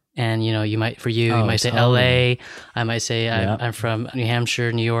from? And, you might say totally. LA. I might say I'm from New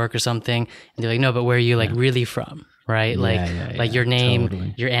Hampshire, New York or something. And they're like, no, but where are you really from? Right. Like your name,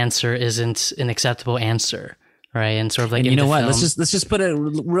 totally. Your answer isn't an acceptable answer. Right. And sort of like, and you know what, let's just put a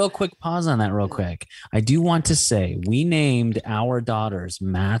real quick pause on that real quick. I do want to say we named our daughters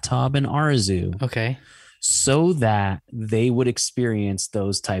Mahtab and Arzu. Okay. So that they would experience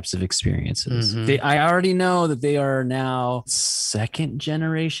those types of experiences. Mm-hmm. I already know that they are now second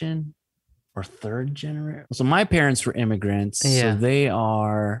generation or third generation. So my parents were immigrants. Yeah. So they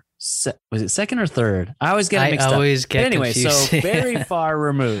are, was it second or third? I always get mixed up. But anyway, confused. So very far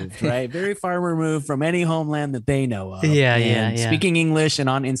removed, right? Very far removed from any homeland that they know of. Yeah. Speaking English and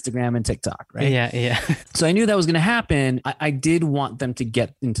on Instagram and TikTok, right? Yeah. So I knew that was going to happen. I did want them to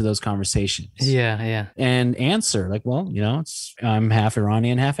get into those conversations. Yeah. And answer like, well, I'm half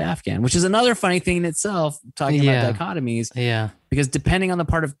Iranian, half Afghan, which is another funny thing in itself, talking about dichotomies. Yeah. Because depending on the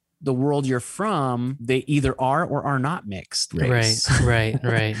part of the world you're from, they either are or are not mixed race.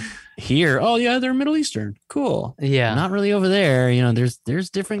 Right. Here, they're Middle Eastern. Cool. Yeah. Not really over there. There's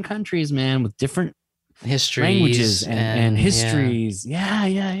different countries, man, with different histories, languages and histories.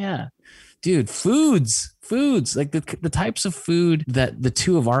 Yeah. Dude, foods, like the types of food that the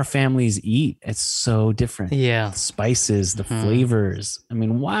two of our families eat, it's so different. Yeah. The spices, the flavors. I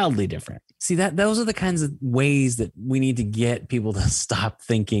mean, wildly different. See, those are the kinds of ways that we need to get people to stop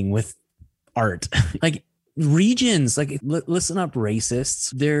thinking with art. Like regions, like listen up, racists.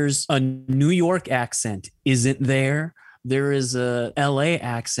 There's a New York accent, isn't there? There is a LA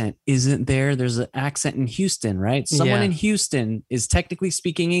accent, isn't there? There's an accent in Houston, right? Someone in Houston is technically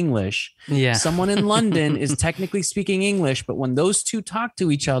speaking English. Yeah. Someone in London is technically speaking English, but when those two talk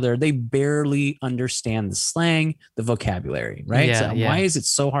to each other, they barely understand the slang, the vocabulary, right? Why is it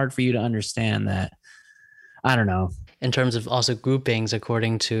so hard for you to understand that? I don't know. In terms of also groupings,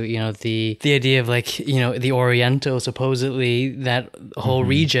 according to, the idea of the Oriental, supposedly that whole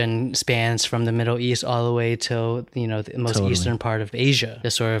region spans from the Middle East all the way to, the most eastern part of Asia, the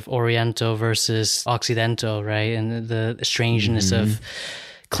sort of Oriental versus Occidental, right? And the strangeness of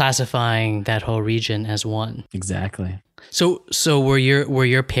classifying that whole region as one. Exactly. So were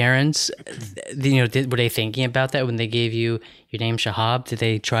your parents, were they thinking about that when they gave you your name Shahab? Did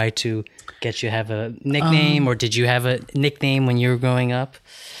they try to get you to have a nickname, or did you have a nickname when you were growing up?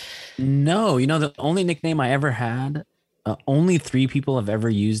 No, the only nickname I ever had, only 3 people have ever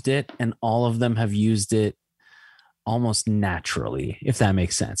used it, and all of them have used it almost naturally, if that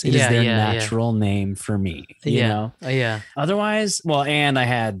makes sense. It is their natural name for me, you know? Yeah. Otherwise, and I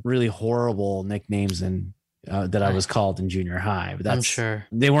had really horrible nicknames that I was called in junior high, but I'm sure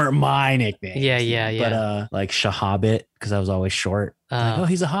they weren't my nicknames. Yeah. But like Shahabit, because I was always short. Like,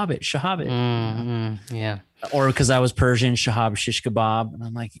 he's a hobbit, Shahabit. Yeah. Or because I was Persian, Shahab Shish Kebab. And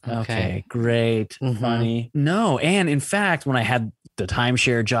I'm like, okay, great, funny. No, and in fact, when I had the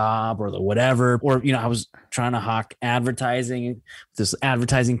timeshare job or the whatever, or, I was trying to hawk advertising, this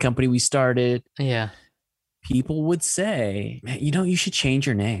advertising company we started. Yeah. People would say, man, you should change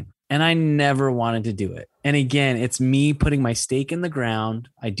your name. And I never wanted to do it. And again, it's me putting my stake in the ground.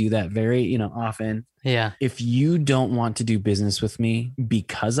 I do that very, often. Yeah. If you don't want to do business with me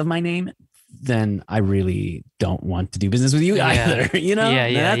because of my name, then I really don't want to do business with you either.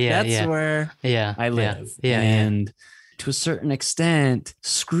 That's where I live. And to a certain extent,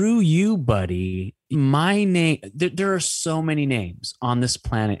 screw you, buddy. My name, there are so many names on this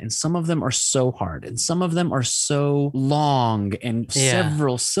planet, and some of them are so hard, and some of them are so long and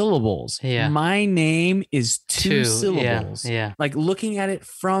several syllables. Yeah. My name is two syllables. Yeah. Like, looking at it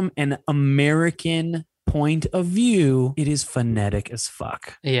from an American point of view, it is phonetic as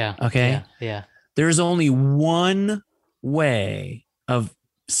fuck. Yeah. Okay. Yeah. There's only one way of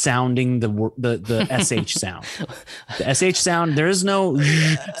sounding the sh sound. The sh sound, there is no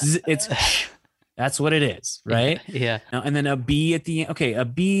it's that's what it is, right? Yeah. Now, and then a b at the end. Okay, a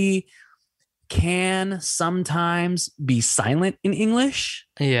b can sometimes be silent in English.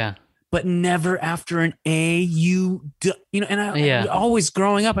 Yeah. But never after an a, and I always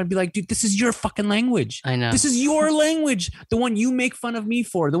growing up, I'd be like, dude, this is your fucking language. I know. This is your language. The one you make fun of me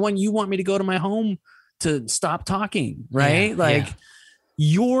for, the one you want me to go to my home to stop talking, right?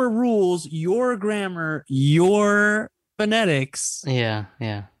 Your rules, your grammar, your phonetics. Yeah.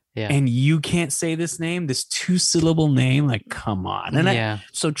 Yeah. Yeah. And you can't say this name, this 2-syllable name. Like, come on. And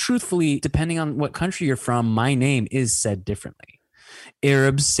so truthfully, depending on what country you're from, my name is said differently.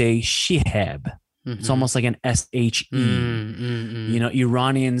 Arabs say Shihab. Mm-hmm. It's almost like an SHE. You know,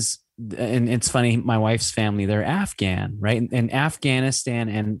 Iranians, and it's funny, my wife's family, they're Afghan, right? And Afghanistan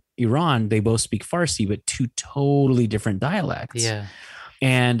and Iran, they both speak Farsi, but two totally different dialects. Yeah.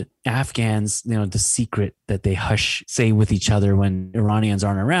 And Afghans, you know, the secret that they say with each other when Iranians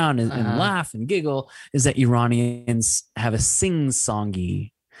aren't around and laugh and giggle is that Iranians have a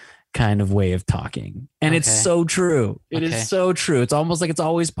sing-songy kind of way of talking. And it's so true. It is so true. It's almost like it's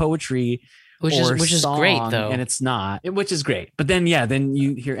always poetry. Which is great though. And it's not, which is great. But then, then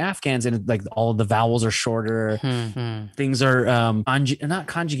you hear Afghans and like all the vowels are shorter. Things are not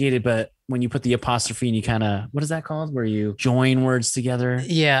conjugated, but when you put the apostrophe and you kind of, what is that called? Where you join words together?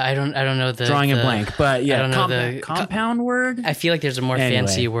 Yeah, I don't know drawing a blank, but compound word. I feel like there's a more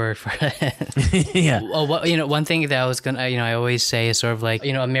fancy word for it. Yeah. Well, one thing that I was gonna, I always say is sort of like,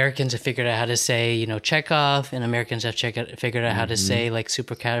 Americans have figured out how to say, Chekhov, and Americans have figured out how to say like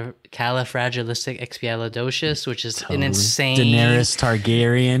supercalifragilisticexpialidocious, which is an insane. Daenerys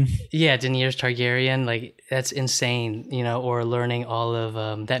Targaryen. Yeah, Daenerys Targaryen, like that's insane, or learning all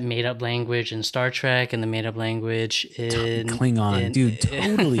of that made up language in Star Trek and the made up language in Klingon, dude,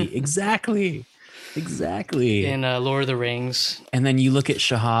 totally. Exactly. In Lord of the Rings. And then you look at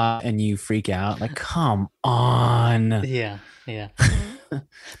Shahad and you freak out, like, come on. Yeah.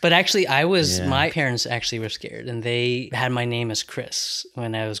 But actually, my parents actually were scared, and they had my name as Chris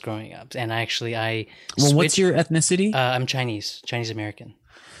when I was growing up. And what's your ethnicity? I'm Chinese American.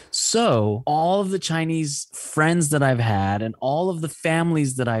 So all of the Chinese friends that I've had and all of the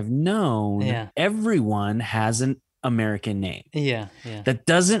families that I've known, everyone has an American name. Yeah. That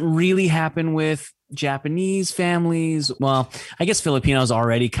doesn't really happen with Japanese families. Well, I guess Filipinos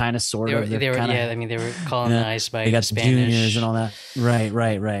already kind of sort of. They were colonized by they got Spanish. Juniors and all that.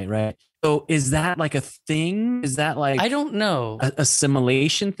 Right. So is that like a thing? Is that like, I don't know,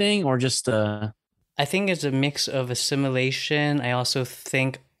 assimilation thing or just I think it's a mix of assimilation. I also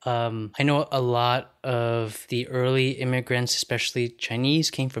think I know a lot of the early immigrants, especially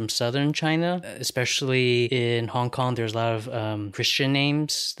Chinese, came from southern China. Especially in Hong Kong, there's a lot of Christian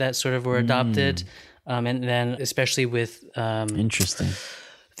names that sort of were adopted. And then especially with interesting,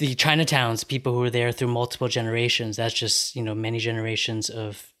 the Chinatowns, people who were there through multiple generations. That's just, many generations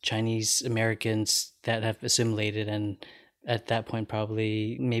of Chinese Americans that have assimilated and at that point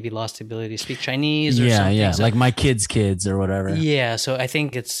probably maybe lost the ability to speak Chinese or something. Yeah, so, like my kids or whatever. Yeah, so I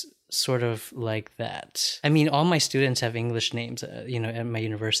think it's sort of like that. I mean, all my students have English names, at my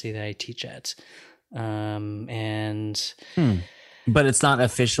university that I teach at. But it's not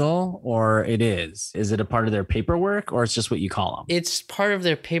official, or it is? Is it a part of their paperwork, or it's just what you call them? It's part of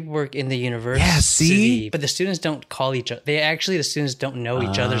their paperwork in the university. Yeah, see? But the students don't call each other. The students don't know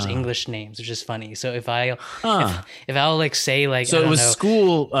each other's English names, which is funny. So if I'll like say like, so it was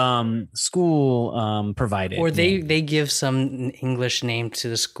school provided, or they give some English name to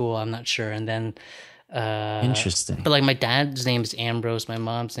the school. I'm not sure, and then. Interesting. But like my dad's name is Ambrose, my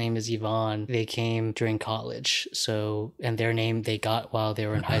mom's name is Yvonne. They came during college, and their name they got while they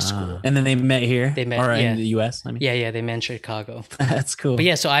were in high school. And then they met here. They met in the U.S. I mean, yeah, they met in Chicago. That's cool. But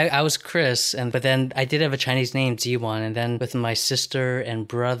yeah, so I was Chris, but then I did have a Chinese name, Ziwan, and then with my sister and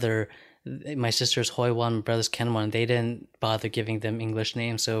brother. My sister's Hoi Wan, my brother's Ken Wan. They didn't bother giving them English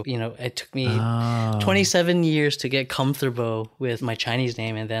names. So, it took me 27 years to get comfortable with my Chinese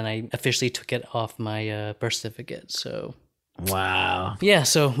name. And then I officially took it off my birth certificate. So. Wow. Yeah,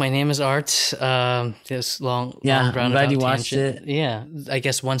 so my name is Art. This long I'm glad you watched it. Yeah, I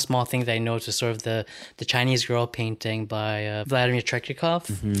guess one small thing that I noticed was sort of the Chinese girl painting by Vladimir Tretyakov,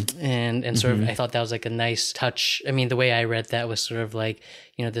 and sort of I thought that was like a nice touch. I mean, the way I read that was sort of like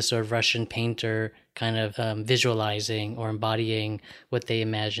this sort of Russian painter kind of visualizing or embodying what they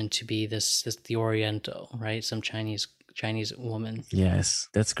imagined to be the Oriental, right? Some Chinese woman. Yes,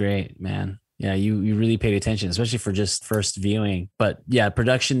 that's great, man. Yeah, you really paid attention, especially for just first viewing. But yeah,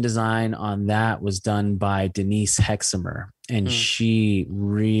 production design on that was done by Denise Hexamer. And she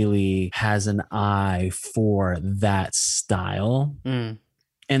really has an eye for that style.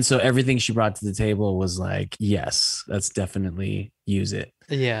 And so everything she brought to the table was like, yes, let's definitely use it.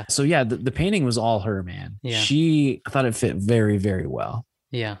 Yeah. So yeah, the painting was all her, man. Yeah. I thought it fit very, very well.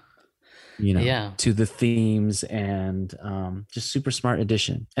 Yeah. To the themes and just super smart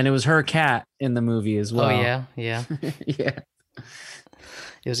addition. And it was her cat in the movie as well. Oh, yeah. Yeah.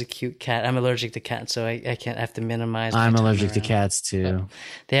 It was a cute cat. I'm allergic to cats, so I can't have to minimize. I'm allergic to cats too. But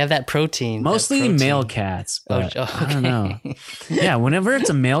they have that protein. Mostly male cats, but okay. I don't know. Yeah, whenever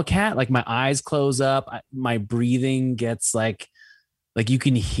it's a male cat, like my eyes close up, my breathing gets like you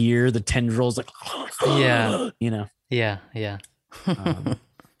can hear the tendrils like, you know. Yeah, yeah.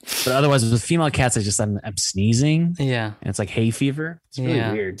 But otherwise, with female cats, I'm sneezing. Yeah. And it's like hay fever. It's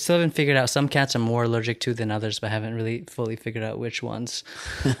really weird. Still haven't figured out. Some cats I'm more allergic to than others, but I haven't really fully figured out which ones.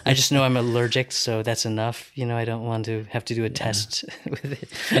 I just know I'm allergic, so that's enough. You know, I don't want to have to do a test with it.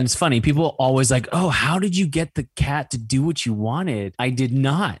 And it's funny. People always like, oh, how did you get the cat to do what you wanted? I did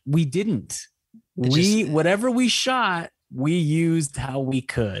not. We didn't. Whatever we shot, we used how we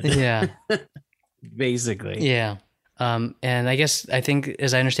could. Yeah. Basically. Yeah. And I think,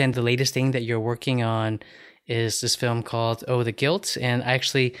 as I understand, the latest thing that you're working on is this film called Oh, the Guilt. And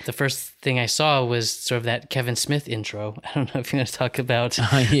actually, the first thing I saw was sort of that Kevin Smith intro. I don't know if you're going to talk about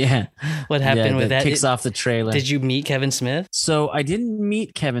what happened with that. Kicks off the trailer. Did you meet Kevin Smith? So I didn't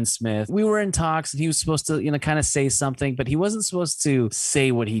meet Kevin Smith. We were in talks and he was supposed to, kind of say something, but he wasn't supposed to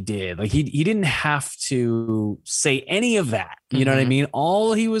say what he did. Like he didn't have to say any of that. You know what I mean?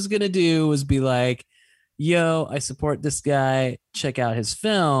 All he was going to do was be like, yo, I support this guy. Check out his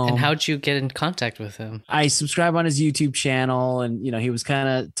film. And how'd you get in contact with him? I subscribe on his YouTube channel, and he was kind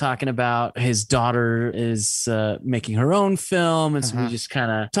of talking about his daughter is making her own film, and so we just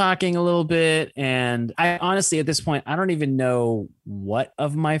kind of talking a little bit. And I honestly, at this point, I don't even know what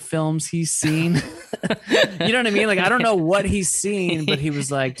of my films he's seen. You know what I mean? Like I don't know what he's seen, but he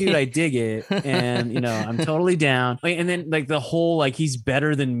was like, "Dude, I dig it," and I'm totally down. And then like the whole like he's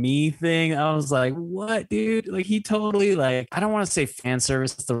better than me thing, I was like, "What, dude?" Like he totally like I don't want to say fan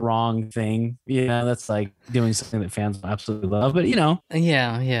service. It's the wrong thing. That's like doing something that fans absolutely love. But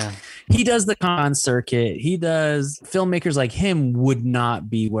yeah. He does the con circuit. He does. Filmmakers like him would not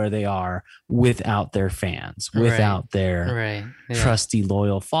be where they are without their fans, without their trusty,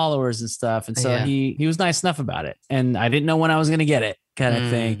 loyal followers and stuff. And so he was nice enough about it. And I didn't know when I was going to get it, kind of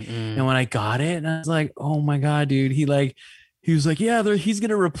thing. And when I got it, and I was like, oh my God, dude. He was like, yeah, he's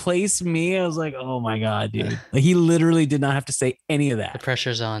going to replace me. I was like, oh my God, dude. Like he literally did not have to say any of that. The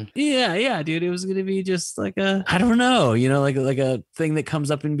pressure's on. Yeah, dude. It was going to be just like I don't know, like a thing that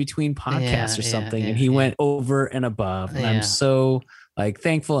comes up in between podcasts or something. And he went over and above. And I'm so like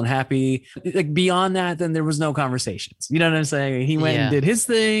thankful and happy. Like beyond that, then there was no conversations. You know what I'm saying? He went and did his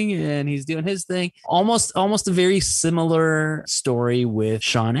thing and he's doing his thing. Almost a very similar story with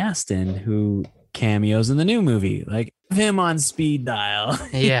Sean Astin, who cameos in the new movie, like him on speed dial.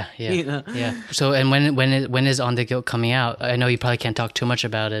 Yeah. So, and when is On the Guilt coming out? I know you probably can't talk too much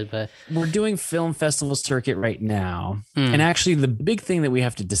about it, but we're doing film festival circuit right now. And actually the big thing that we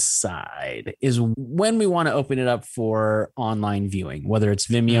have to decide is when we want to open it up for online viewing, whether it's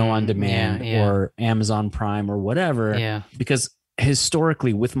Vimeo on demand or Amazon Prime or whatever. Yeah. Because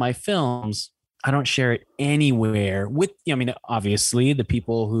historically with my films, I don't share it anywhere with, obviously the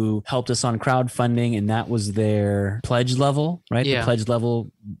people who helped us on crowdfunding, and that was their pledge level, right? Yeah. The pledge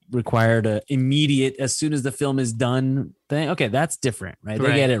level required a immediate, as soon as the film is done thing. Okay. That's different, right?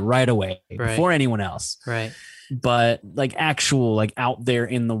 They get it right away before anyone else. Right. But like actual, like out there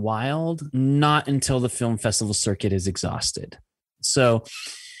in the wild, not until the film festival circuit is exhausted. So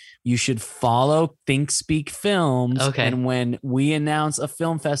you should follow Think Speak Films. Okay. And when we announce a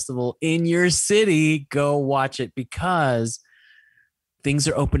film festival in your city, go watch it, because things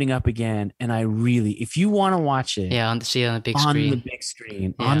are opening up again. And if you want to watch it. Yeah, on the big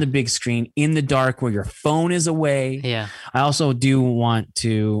screen. On the big screen, in the dark where your phone is away. Yeah. I also do want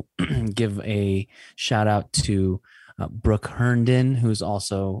to give a shout out to Brooke Herndon, who's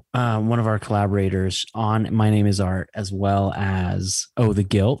also one of our collaborators on My Name is Art, as well as Oh, the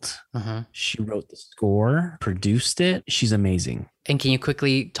Guilt. She wrote the score, produced it. She's amazing. And can you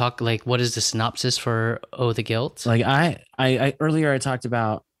quickly talk, like, what is the synopsis for Oh, the Guilt? Like I earlier I talked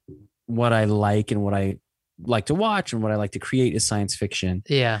about what I like and what I like to watch and what I like to create is science fiction.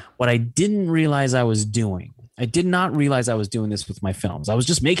 Yeah. What I didn't realize I was doing, I did not realize I was doing this with my films. I was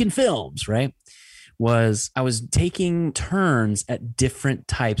just making films, right? I was taking turns at different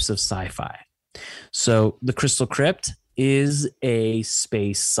types of sci-fi. So The Crystal Crypt is a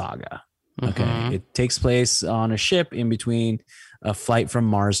space saga. Okay. It takes place on a ship in between a flight from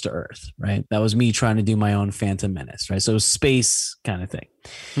Mars to Earth, right? That was me trying to do my own Phantom Menace, right? So space kind of thing.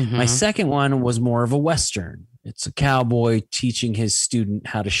 My second one was more of a Western. It's a cowboy teaching his student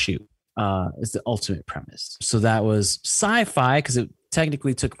how to shoot. Is the ultimate premise. So that was sci-fi because it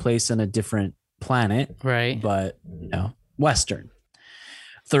technically took place in a different planet, right? But Western.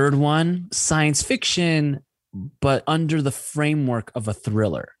 Third one, science fiction, but under the framework of a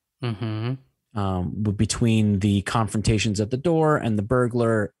thriller. Between the confrontations at the door and the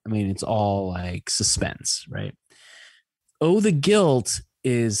burglar, I mean, it's all like suspense, right? Oh, the Guilt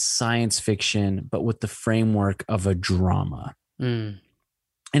is science fiction, but with the framework of a drama. And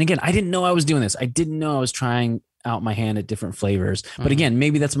again, I didn't know I was doing this. I didn't know I was trying out my hand at different flavors. But again,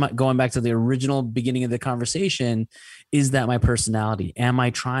 maybe that's going back to the original beginning of the conversation. Is that my personality? Am I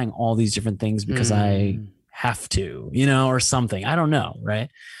trying all these different things because I have to, or something? I don't know, right?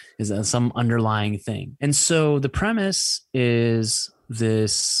 Is that some underlying thing? And so the premise is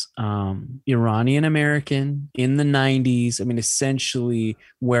this Iranian American in the 90s. I mean, essentially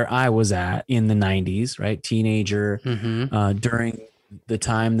where I was at in the 90s, right? Teenager, during the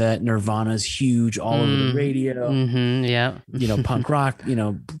time that Nirvana's huge all over the radio. Punk rock,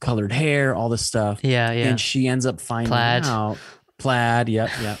 colored hair, all this stuff. And she ends up finding out Plaid.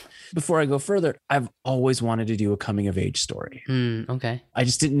 Yep. Before I go further, I've always wanted to do a coming of age story. Okay. I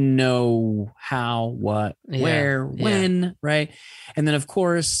just didn't know how, what, where, when, right? And then of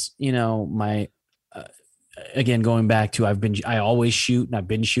course, my, again, going back to, I always shoot and I've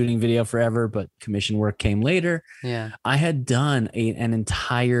been shooting video forever, but commission work came later. I had done an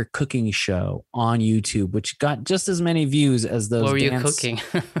entire cooking show on YouTube, which got just as many views as those. What were you cooking?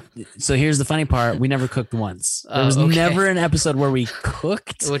 So here's the funny part. We never cooked once. There was never an episode where we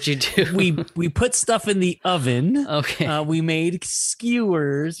cooked. What'd you do? We put stuff in the oven. Okay. We made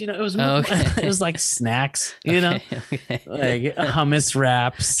skewers, it was, it was like snacks, like hummus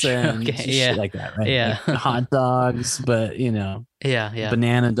wraps and shit like that. Right? Like hot dogs, but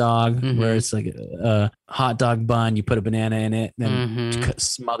banana dog, where it's like a hot dog bun, you put a banana in it, then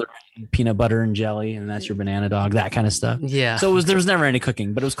smother it in peanut butter and jelly, and that's your banana dog, that kind of stuff. So there was never any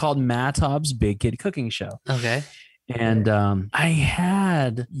cooking, but it was called Mahtob's Big Kid Cooking Show. Okay. And I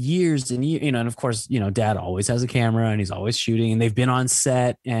had years and years, and of course, Dad always has a camera and he's always shooting, and they've been on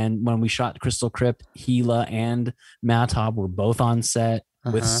set. And when we shot Crystal Crypt, Gila and Mahtob were both on set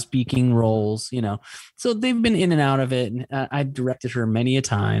with speaking roles, so they've been in and out of it. And I directed her many a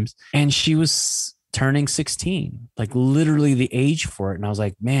times, and she was turning 16, like literally the age for it. And I was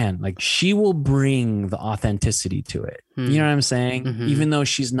like, man, like she will bring the authenticity to it. You know what I'm saying? Even though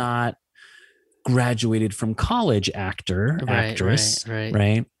she's not graduated from college actress,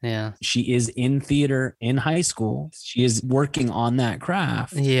 right? Yeah. She is in theater in high school. She is working on that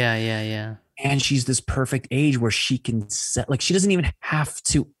craft. Yeah. And she's this perfect age where she can set, like, she doesn't even have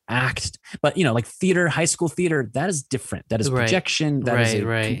to act, but like theater, high school theater, that is different. That is projection. That is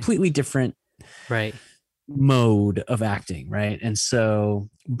a completely different mode of acting. Right. And so,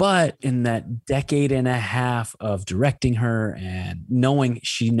 but in that decade and a half of directing her and knowing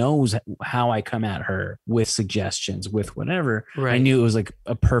she knows how I come at her with suggestions, with whatever, I knew it was like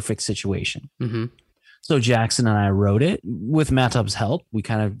a perfect situation. So Jackson and I wrote it with Mahtob's help. We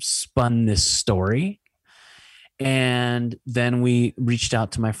kind of spun this story. And then we reached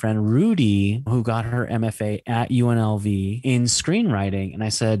out to my friend Rudy, who got her MFA at UNLV in screenwriting. And I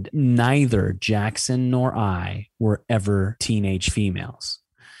said, neither Jackson nor I were ever teenage females.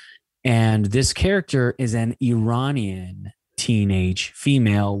 And this character is an Iranian teenage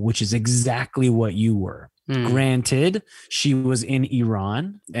female, which is exactly what you were. Granted, she was in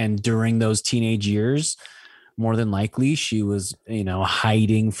Iran, and during those teenage years, more than likely she was,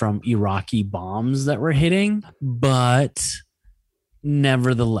 hiding from Iraqi bombs that were hitting, but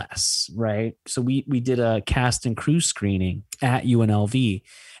nevertheless, right? So we did a cast and crew screening at UNLV,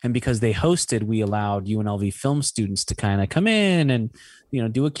 and because they hosted, we allowed UNLV film students to kind of come in and,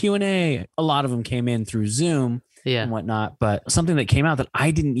 do a Q&A. A lot of them came in through Zoom. And whatnot. But something that came out that I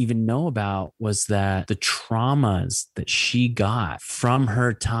didn't even know about was that the traumas that she got from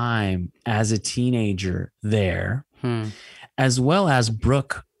her time as a teenager there, as well as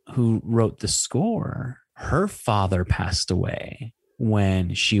Brooke, who wrote the score, her father passed away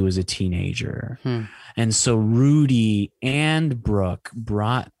when she was a teenager. And so Rudy and Brooke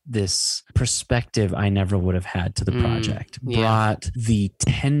brought this perspective I never would have had to the project, brought the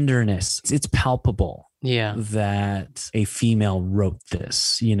tenderness. It's palpable. That a female wrote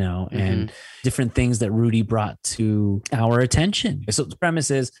this, and different things that Rudy brought to our attention. So the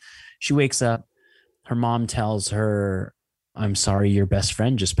premise is she wakes up, her mom tells her, I'm sorry, your best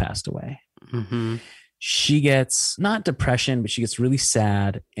friend just passed away. She gets not depression, but she gets really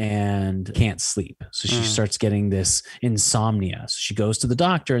sad and can't sleep. So she starts getting this insomnia. So she goes to the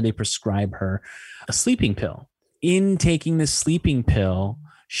doctor and they prescribe her a sleeping pill. In taking this sleeping pill,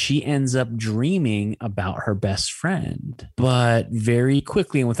 she ends up dreaming about her best friend, but very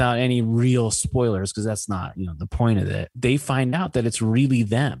quickly and without any real spoilers, because that's not, the point of it, they find out that it's really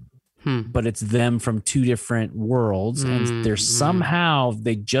them. but it's them from two different worlds. And they're somehow,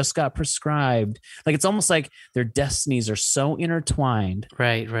 they just got prescribed. Like, it's almost like their destinies are so intertwined.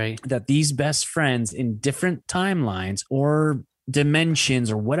 Right. That these best friends in different timelines or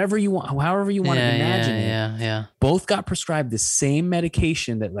dimensions or whatever you want, however you want to imagine it, both got prescribed the same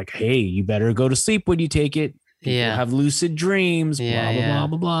medication that, like, hey, you better go to sleep when you take it. People have lucid dreams, blah,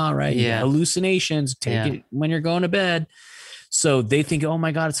 blah, blah, right? Hallucinations, take it when you're going to bed. So they think, oh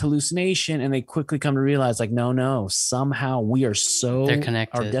my God, it's hallucination. And they quickly come to realize, like, no, somehow we are they're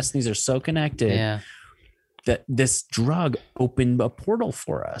connected. Our destinies are so connected that this drug opened a portal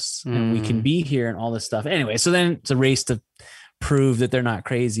for us and we can be here and all this stuff. Anyway, so then it's a race to prove that they're not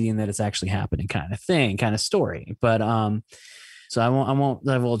crazy and that it's actually happening kind of story. But so I won't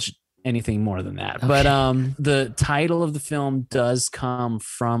divulge anything more than that. Okay. But the title of the film does come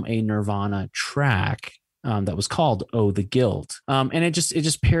from a Nirvana track that was called "Oh the Guilt," and it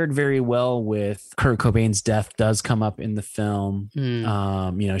just paired very well with Kurt Cobain's death. Does come up in the film.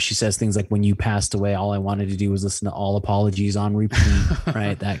 She says things like, "When you passed away, all I wanted to do was listen to All Apologies on repeat,"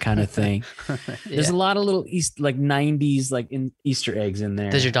 right? That kind of thing. There's a lot of little 90s like in Easter eggs in there.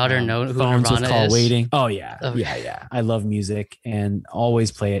 Does your daughter know who Phones Nirvana with Call is? Waiting. Oh yeah, yeah. I love music and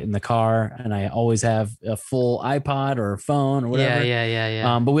always play it in the car, and I always have a full iPod or a phone or whatever.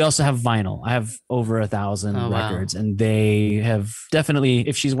 Yeah. But we also have vinyl. I have over 1,000 records, and they have definitely,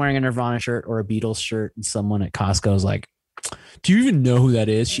 if she's wearing a Nirvana shirt or a Beatles shirt and someone at Costco is like, do you even know who that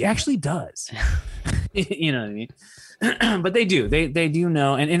is? She actually does. You know what I mean? But they do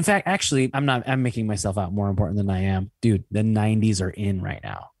know. And in fact, actually, I'm making myself out more important than I am. Dude, the 90s are in right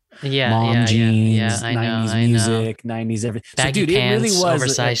now. Mom jeans, 90s music, 90s everything. Baggy so, dude, pants, it really was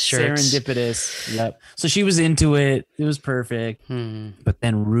oversized shirts. Serendipitous. Yep. So she was into it. It was perfect. But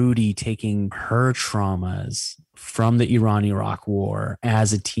then Rudy taking her traumas from the Iran-Iraq war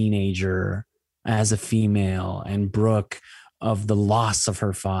as a teenager, as a female, and Brooke of the loss of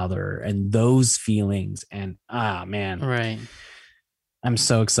her father and those feelings. And man, right. I'm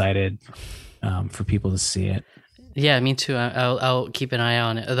so excited for people to see it. Yeah, me too. I'll keep an eye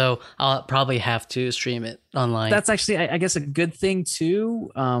on it, although I'll probably have to stream it online. That's actually, I guess, a good thing too.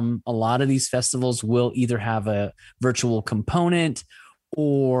 A lot of these festivals will either have a virtual component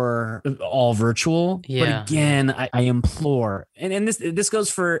or all virtual. But again, I implore, and this goes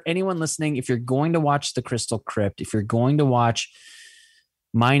for anyone listening, if you're going to watch The Crystal Crypt, if you're going to watch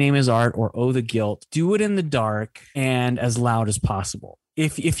My Name is Art or Oh the Guilt, do it in the dark and as loud as possible.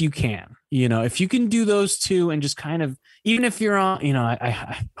 If you can, if you can do those two and just kind of, even if you're on,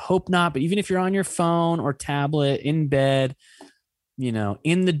 I hope not, but even if you're on your phone or tablet in bed,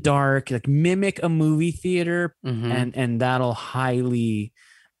 in the dark, like mimic a movie theater, and that'll highly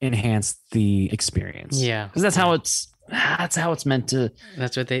enhance the experience. Yeah. Because that's how it's meant to.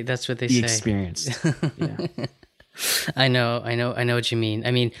 That's what they be say. Experienced. Yeah. I know what you mean.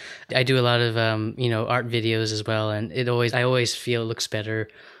 I mean, I do a lot of art videos as well, and I always feel it looks better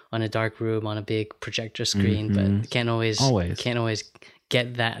on a dark room on a big projector screen, but can't always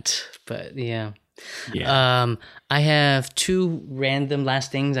get that. But yeah. I have two random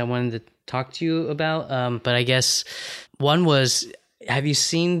last things I wanted to talk to you about. But I guess one was, have you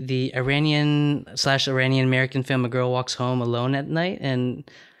seen the Iranian American film A Girl Walks Home Alone at Night?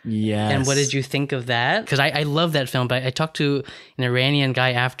 Yes. And what did you think of that? Because I love that film, but I talked to an Iranian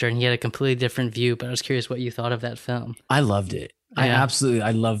guy after, and he had a completely different view. But I was curious what you thought of that film. I loved it.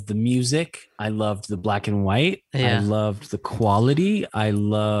 I loved the music. I loved the black and white. I loved the quality. I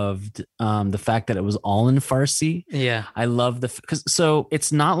loved the fact that it was all in Farsi. Yeah. I love so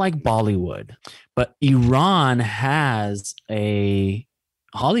it's not like Bollywood, but Iran has a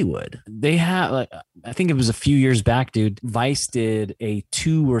Hollywood. They have, like, I think it was a few years back, dude, Vice did a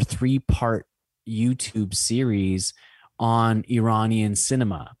 2 or 3 part YouTube series on Iranian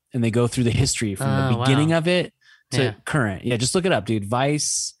cinema, and they go through the history from the beginning of it to current. Yeah, just look it up, dude.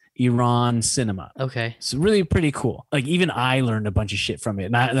 Vice Iran cinema. Okay. It's really pretty cool. Like, even I learned a bunch of shit from it.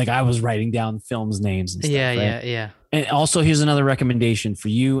 And I was writing down films names and stuff. Yeah. And also, here's another recommendation for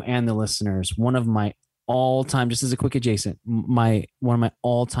you and the listeners. One of my all-time, just as a quick adjacent, one of my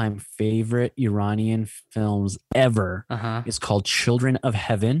all-time favorite Iranian films ever is called Children of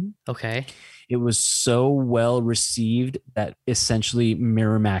Heaven. Okay. It was so well received that essentially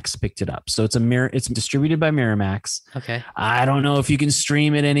Miramax picked it up. So it's distributed by Miramax. Okay. I don't know if you can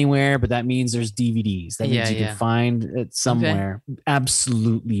stream it anywhere, but that means there's DVDs. That means you can find it somewhere. Okay.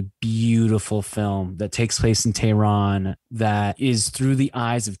 Absolutely beautiful film that takes place in Tehran, that is through the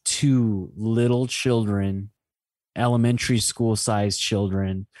eyes of 2 little children, elementary school sized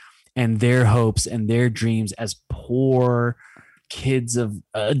children, and their hopes and their dreams as poor kids of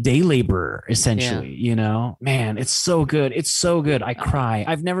a day laborer, essentially, you know, man, it's so good. It's so good. I cry.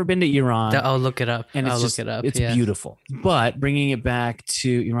 I've never been to Iran. I'll look it up. And I'll look it up. It's beautiful. But bringing it back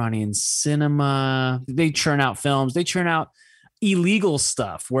to Iranian cinema, they churn out films. They churn out illegal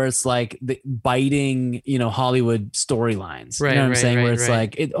stuff where it's like biting, you know, Hollywood storylines. Right, you know what I'm saying? Right, where it's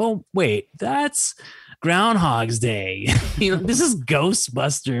like, oh, wait, that's Groundhog's Day. You know, this is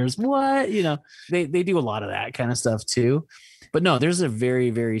Ghostbusters. What? You know, they do a lot of that kind of stuff too. But no, there's a very,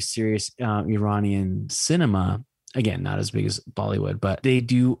 very serious Iranian cinema. Again, not as big as Bollywood, but they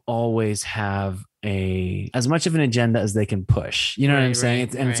do always have as much of an agenda as they can push. You know what I'm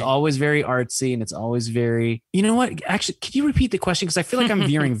saying? It's always very artsy, and it's always very, you know what? Actually, can you repeat the question? Because I feel like I'm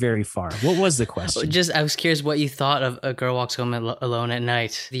veering very far. What was the question? I was curious what you thought of A Girl Walks Home Alone at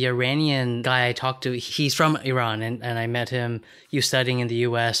Night. The Iranian guy I talked to, he's from Iran, and I met him. He was studying in the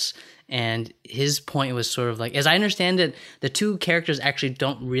US. And his point was sort of like, as I understand it, the two characters actually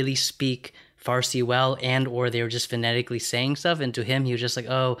don't really speak Farsi well, or they were just phonetically saying stuff. And to him, he was just like,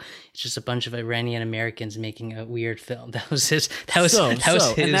 "Oh, it's just a bunch of Iranian Americans making a weird film." That was his. That was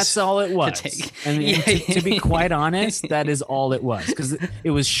his. And that's all it was. And to be quite honest, that is all it was, because it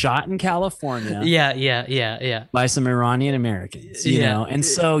was shot in California. Yeah. By some Iranian Americans, you know. And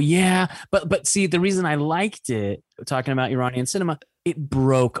so but see, the reason I liked it, talking about Iranian cinema, it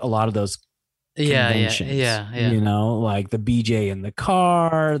broke a lot of those conventions. Yeah. You know, like the BJ in the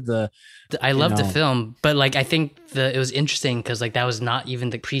car, I loved the film, but like I think it was interesting because like that was not even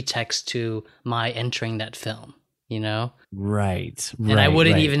the pretext to my entering that film, you know? Right. And I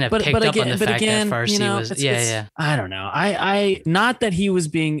wouldn't even have picked up on the fact that Farsi was I don't know. I not that he was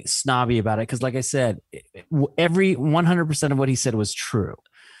being snobby about it, because like I said, every 100% of what he said was true.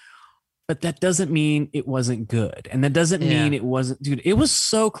 But that doesn't mean it wasn't good. And that doesn't mean it wasn't, dude, it was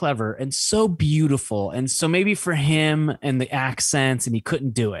so clever and so beautiful. And so maybe for him and the accents, and he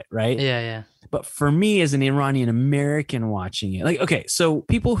couldn't do it, right? Yeah. But for me as an Iranian American watching it, like, okay, so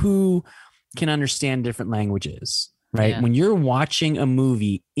people who can understand different languages, right? Yeah. When you're watching a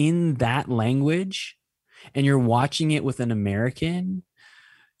movie in that language and you're watching it with an American,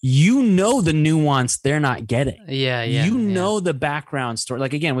 you know the nuance they're not getting. You know the background story.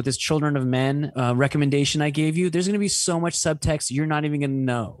 Like, again, with this Children of Men recommendation I gave you, there's going to be so much subtext you're not even going to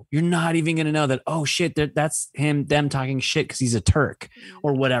know. You're not even going to know that, oh shit, that's them talking shit because he's a Turk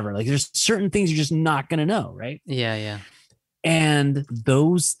or whatever. Like, there's certain things you're just not going to know, right? Yeah. And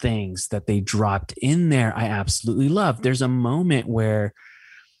those things that they dropped in there, I absolutely love. There's a moment where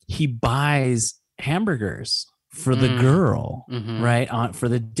he buys hamburgers for the girl, right? For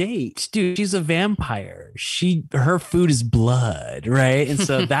the date. Dude, she's a vampire. Her food is blood, right? And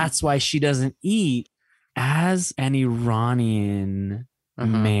so that's why she doesn't eat. As an Iranian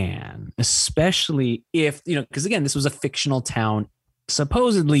man, especially if, you know, because again, this was a fictional town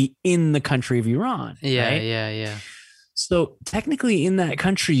supposedly in the country of Iran. Right? Yeah. So technically in that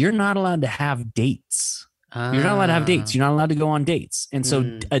country, you're not allowed to have dates. You're not allowed to have dates. You're not allowed to go on dates. And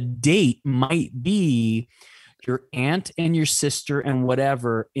so a date might be your aunt and your sister and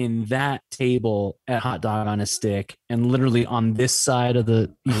whatever in that table at Hot Dog on a Stick, and literally on this side of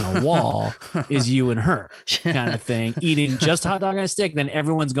the wall is you and her kind of thing, eating just Hot Dog on a Stick. Then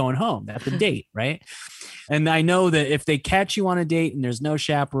everyone's going home. That's the date, right? And I know that if they catch you on a date and there's no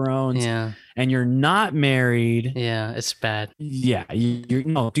chaperones, and you're not married, it's bad. Yeah, you're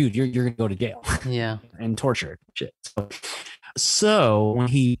gonna go to jail. Yeah, and tortured. Shit. So when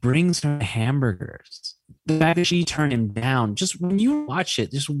he brings her hamburgers, the fact that she turned him down, just when you watch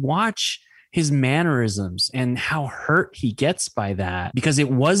it, just watch his mannerisms and how hurt he gets by that, because it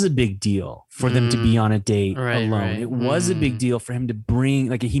was a big deal for them to be on a date alone. Right. It was a big deal for him to bring,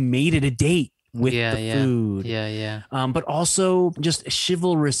 like, he made it a date with the food. Yeah. But also just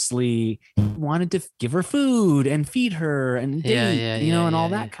chivalrously he wanted to give her food and feed her and date, and all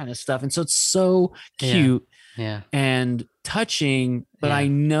that kind of stuff. And so it's so cute. Yeah. And touching, but I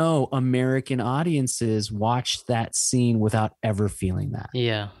know American audiences watched that scene without ever feeling that.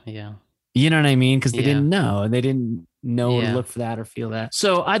 Yeah. You know what I mean? Because they didn't know. They didn't know to look for that or feel that.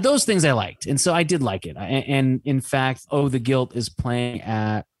 So those things I liked. And so I did like it. And in fact, Oh, the Guilt is playing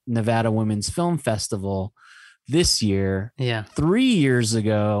at Nevada Women's Film Festival this year. 3 years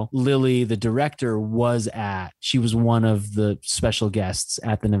ago, Lily, the director, she was one of the special guests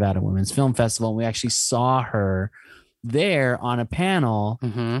at the Nevada Women's Film Festival. And we actually saw her there on a panel.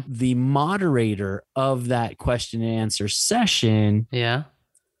 The moderator of that question and answer session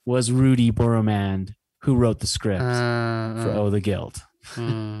was Rudy Boromand, who wrote the script for Oh, the Guilt.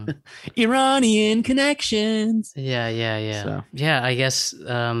 Iranian connections. Yeah. So. Yeah, I guess.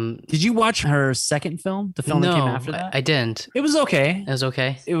 Did you watch her second film? The film that came after that? I didn't. It was okay. It was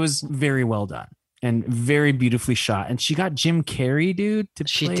okay. It was very well done and very beautifully shot. And she got Jim Carrey, dude, to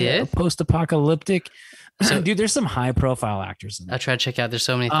play a post-apocalyptic. So, dude, there's some high-profile actors in there. I'll try to check out. There's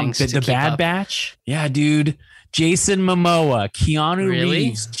so many things. The Bad Batch. Yeah, dude. Jason Momoa, Keanu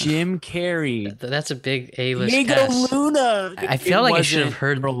Reeves, Jim Carrey. That's a big A-list Diego cast. Luna. I feel like I should have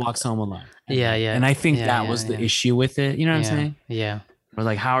heard Girl Walks Home Alone. Yeah. And I think that was the issue with it. You know what I'm saying? Yeah. Or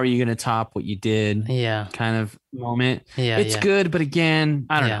like, how are you going to top what you did? Yeah. Kind of moment. Yeah. It's good, but again,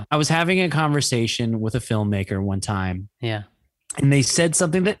 I don't know. I was having a conversation with a filmmaker one time. Yeah. And they said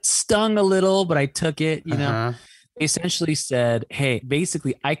something that stung a little, but I took it, you know. They essentially said, hey,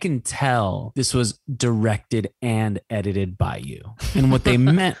 basically, I can tell this was directed and edited by you. And what they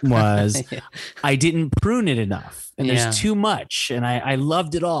meant was I didn't prune it enough. And there's too much. And I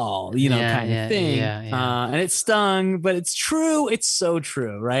loved it all, you know, kind of thing. And it stung, but it's true. It's so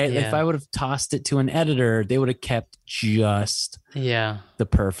true, right? If I would have tossed it to an editor, they would have kept just the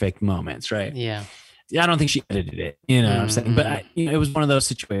perfect moments, right? Yeah. I don't think she edited it, you know what I'm saying? But it was one of those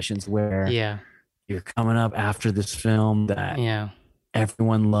situations where you're coming up after this film that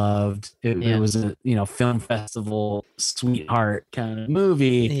everyone loved. It was a film festival sweetheart kind of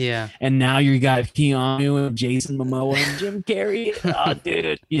movie. Yeah. And now you got Keanu and Jason Momoa and Jim Carrey. Oh,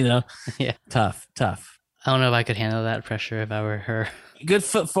 dude, tough. I don't know if I could handle that pressure if I were her. Good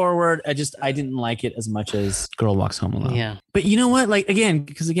foot forward. I didn't like it as much as Girl Walks Home Alone. Yeah. But you know what? Like,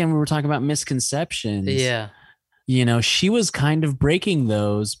 because we were talking about misconceptions. Yeah. You know, she was kind of breaking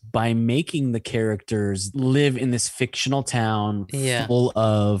those by making the characters live in this fictional town full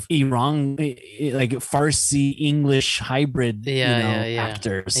of Iran, like Farsi English hybrid,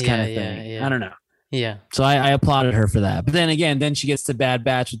 actors kind of thing. I don't know. Yeah. So I applauded her for that. But then again, she gets to Bad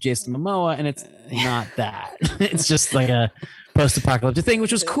Batch with Jason Momoa, and it's not that. It's just like a post-apocalyptic thing,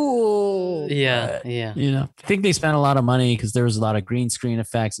 which was cool. Yeah. You know, I think they spent a lot of money because there was a lot of green screen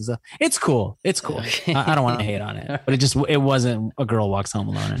effects and stuff. It's cool. Okay. I don't want to hate on it, but it wasn't A Girl Walks Home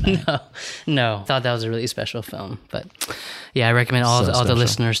Alone at night. No. I thought that was a really special film. But yeah, I recommend all the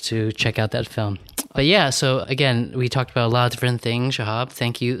listeners to check out that film. But yeah, so again, we talked about a lot of different things. Shahab,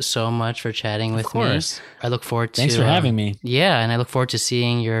 thank you so much for chatting with me. I look forward to... Thanks for having me. Yeah, and I look forward to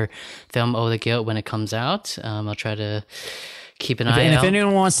seeing your film, Oh, the Guilt, when it comes out. I'll try to keep an eye out. And if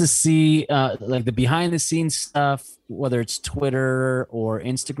anyone wants to see like the behind the scenes stuff, whether it's Twitter or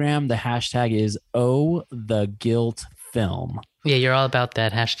Instagram, the hashtag is Oh, the Guilt Film. Yeah, you're all about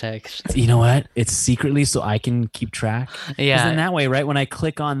that hashtag. You know what? It's secretly so I can keep track. Yeah. Then that way, right, when I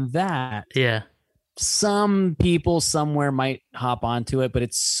click on that... Yeah. Some people somewhere might hop onto it, but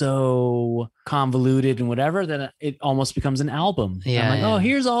it's so convoluted and whatever that it almost becomes an album. Yeah, I'm like, oh,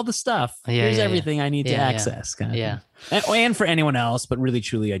 here's all the stuff. Here's everything I need to access. Kind of thing. And for anyone else, but really,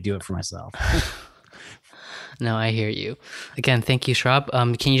 truly, I do it for myself. No, I hear you. Again, thank you, Shahab.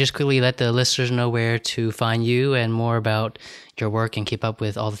 Can you just quickly let the listeners know where to find you and more about your work and keep up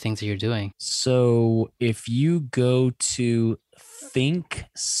with all the things that you're doing? So if you go to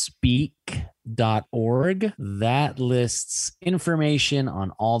thinkspeak.org, that lists information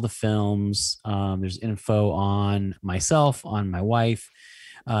on all the films. There's info on myself, on my wife,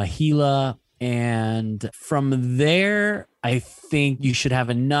 Hila, and from there, I think you should have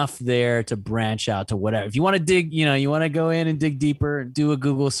enough there to branch out to whatever. If you want to dig, you want to go in and dig deeper, do a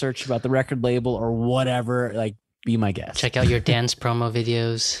Google search about the record label or whatever, like, be my guest. Check out your dance promo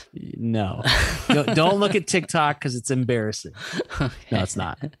videos. No, don't look at TikTok because it's embarrassing. Okay. No, it's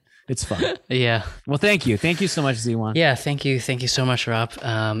not. It's fun. Yeah. Well, thank you. Thank you so much, Z1. Yeah, thank you. Thank you so much, Rob.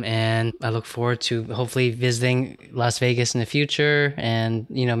 And I look forward to hopefully visiting Las Vegas in the future. And,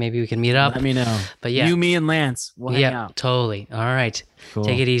 maybe we can meet up. Let me know. But yeah. You, me, and Lance. We'll hang out. Totally. All right. Cool.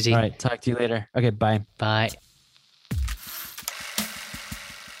 Take it easy. All right. Talk to you later. Okay. Bye. Bye.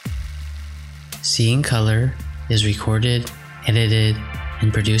 Seeing Color is recorded, edited,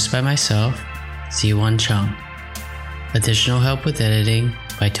 and produced by myself, Z1 Chung. Additional help with editing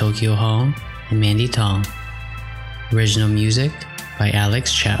by Tokyo Hong and Mandy Tong. Original music by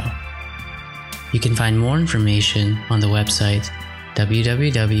Alex Chow. You can find more information on the website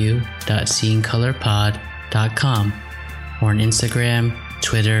www.seeingcolorpod.com or on Instagram,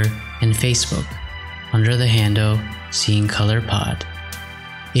 Twitter, and Facebook under the handle Seeing Color Pod.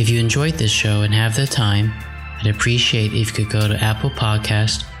 If you enjoyed this show and have the time, I'd appreciate if you could go to Apple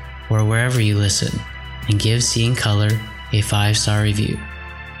Podcast or wherever you listen and give Seeing Color a 5-star review.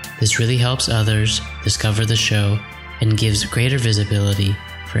 This really helps others discover the show and gives greater visibility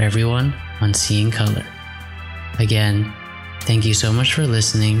for everyone on Seeing Color. Again, Thank you so much for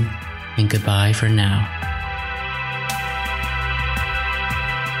listening, and goodbye for now.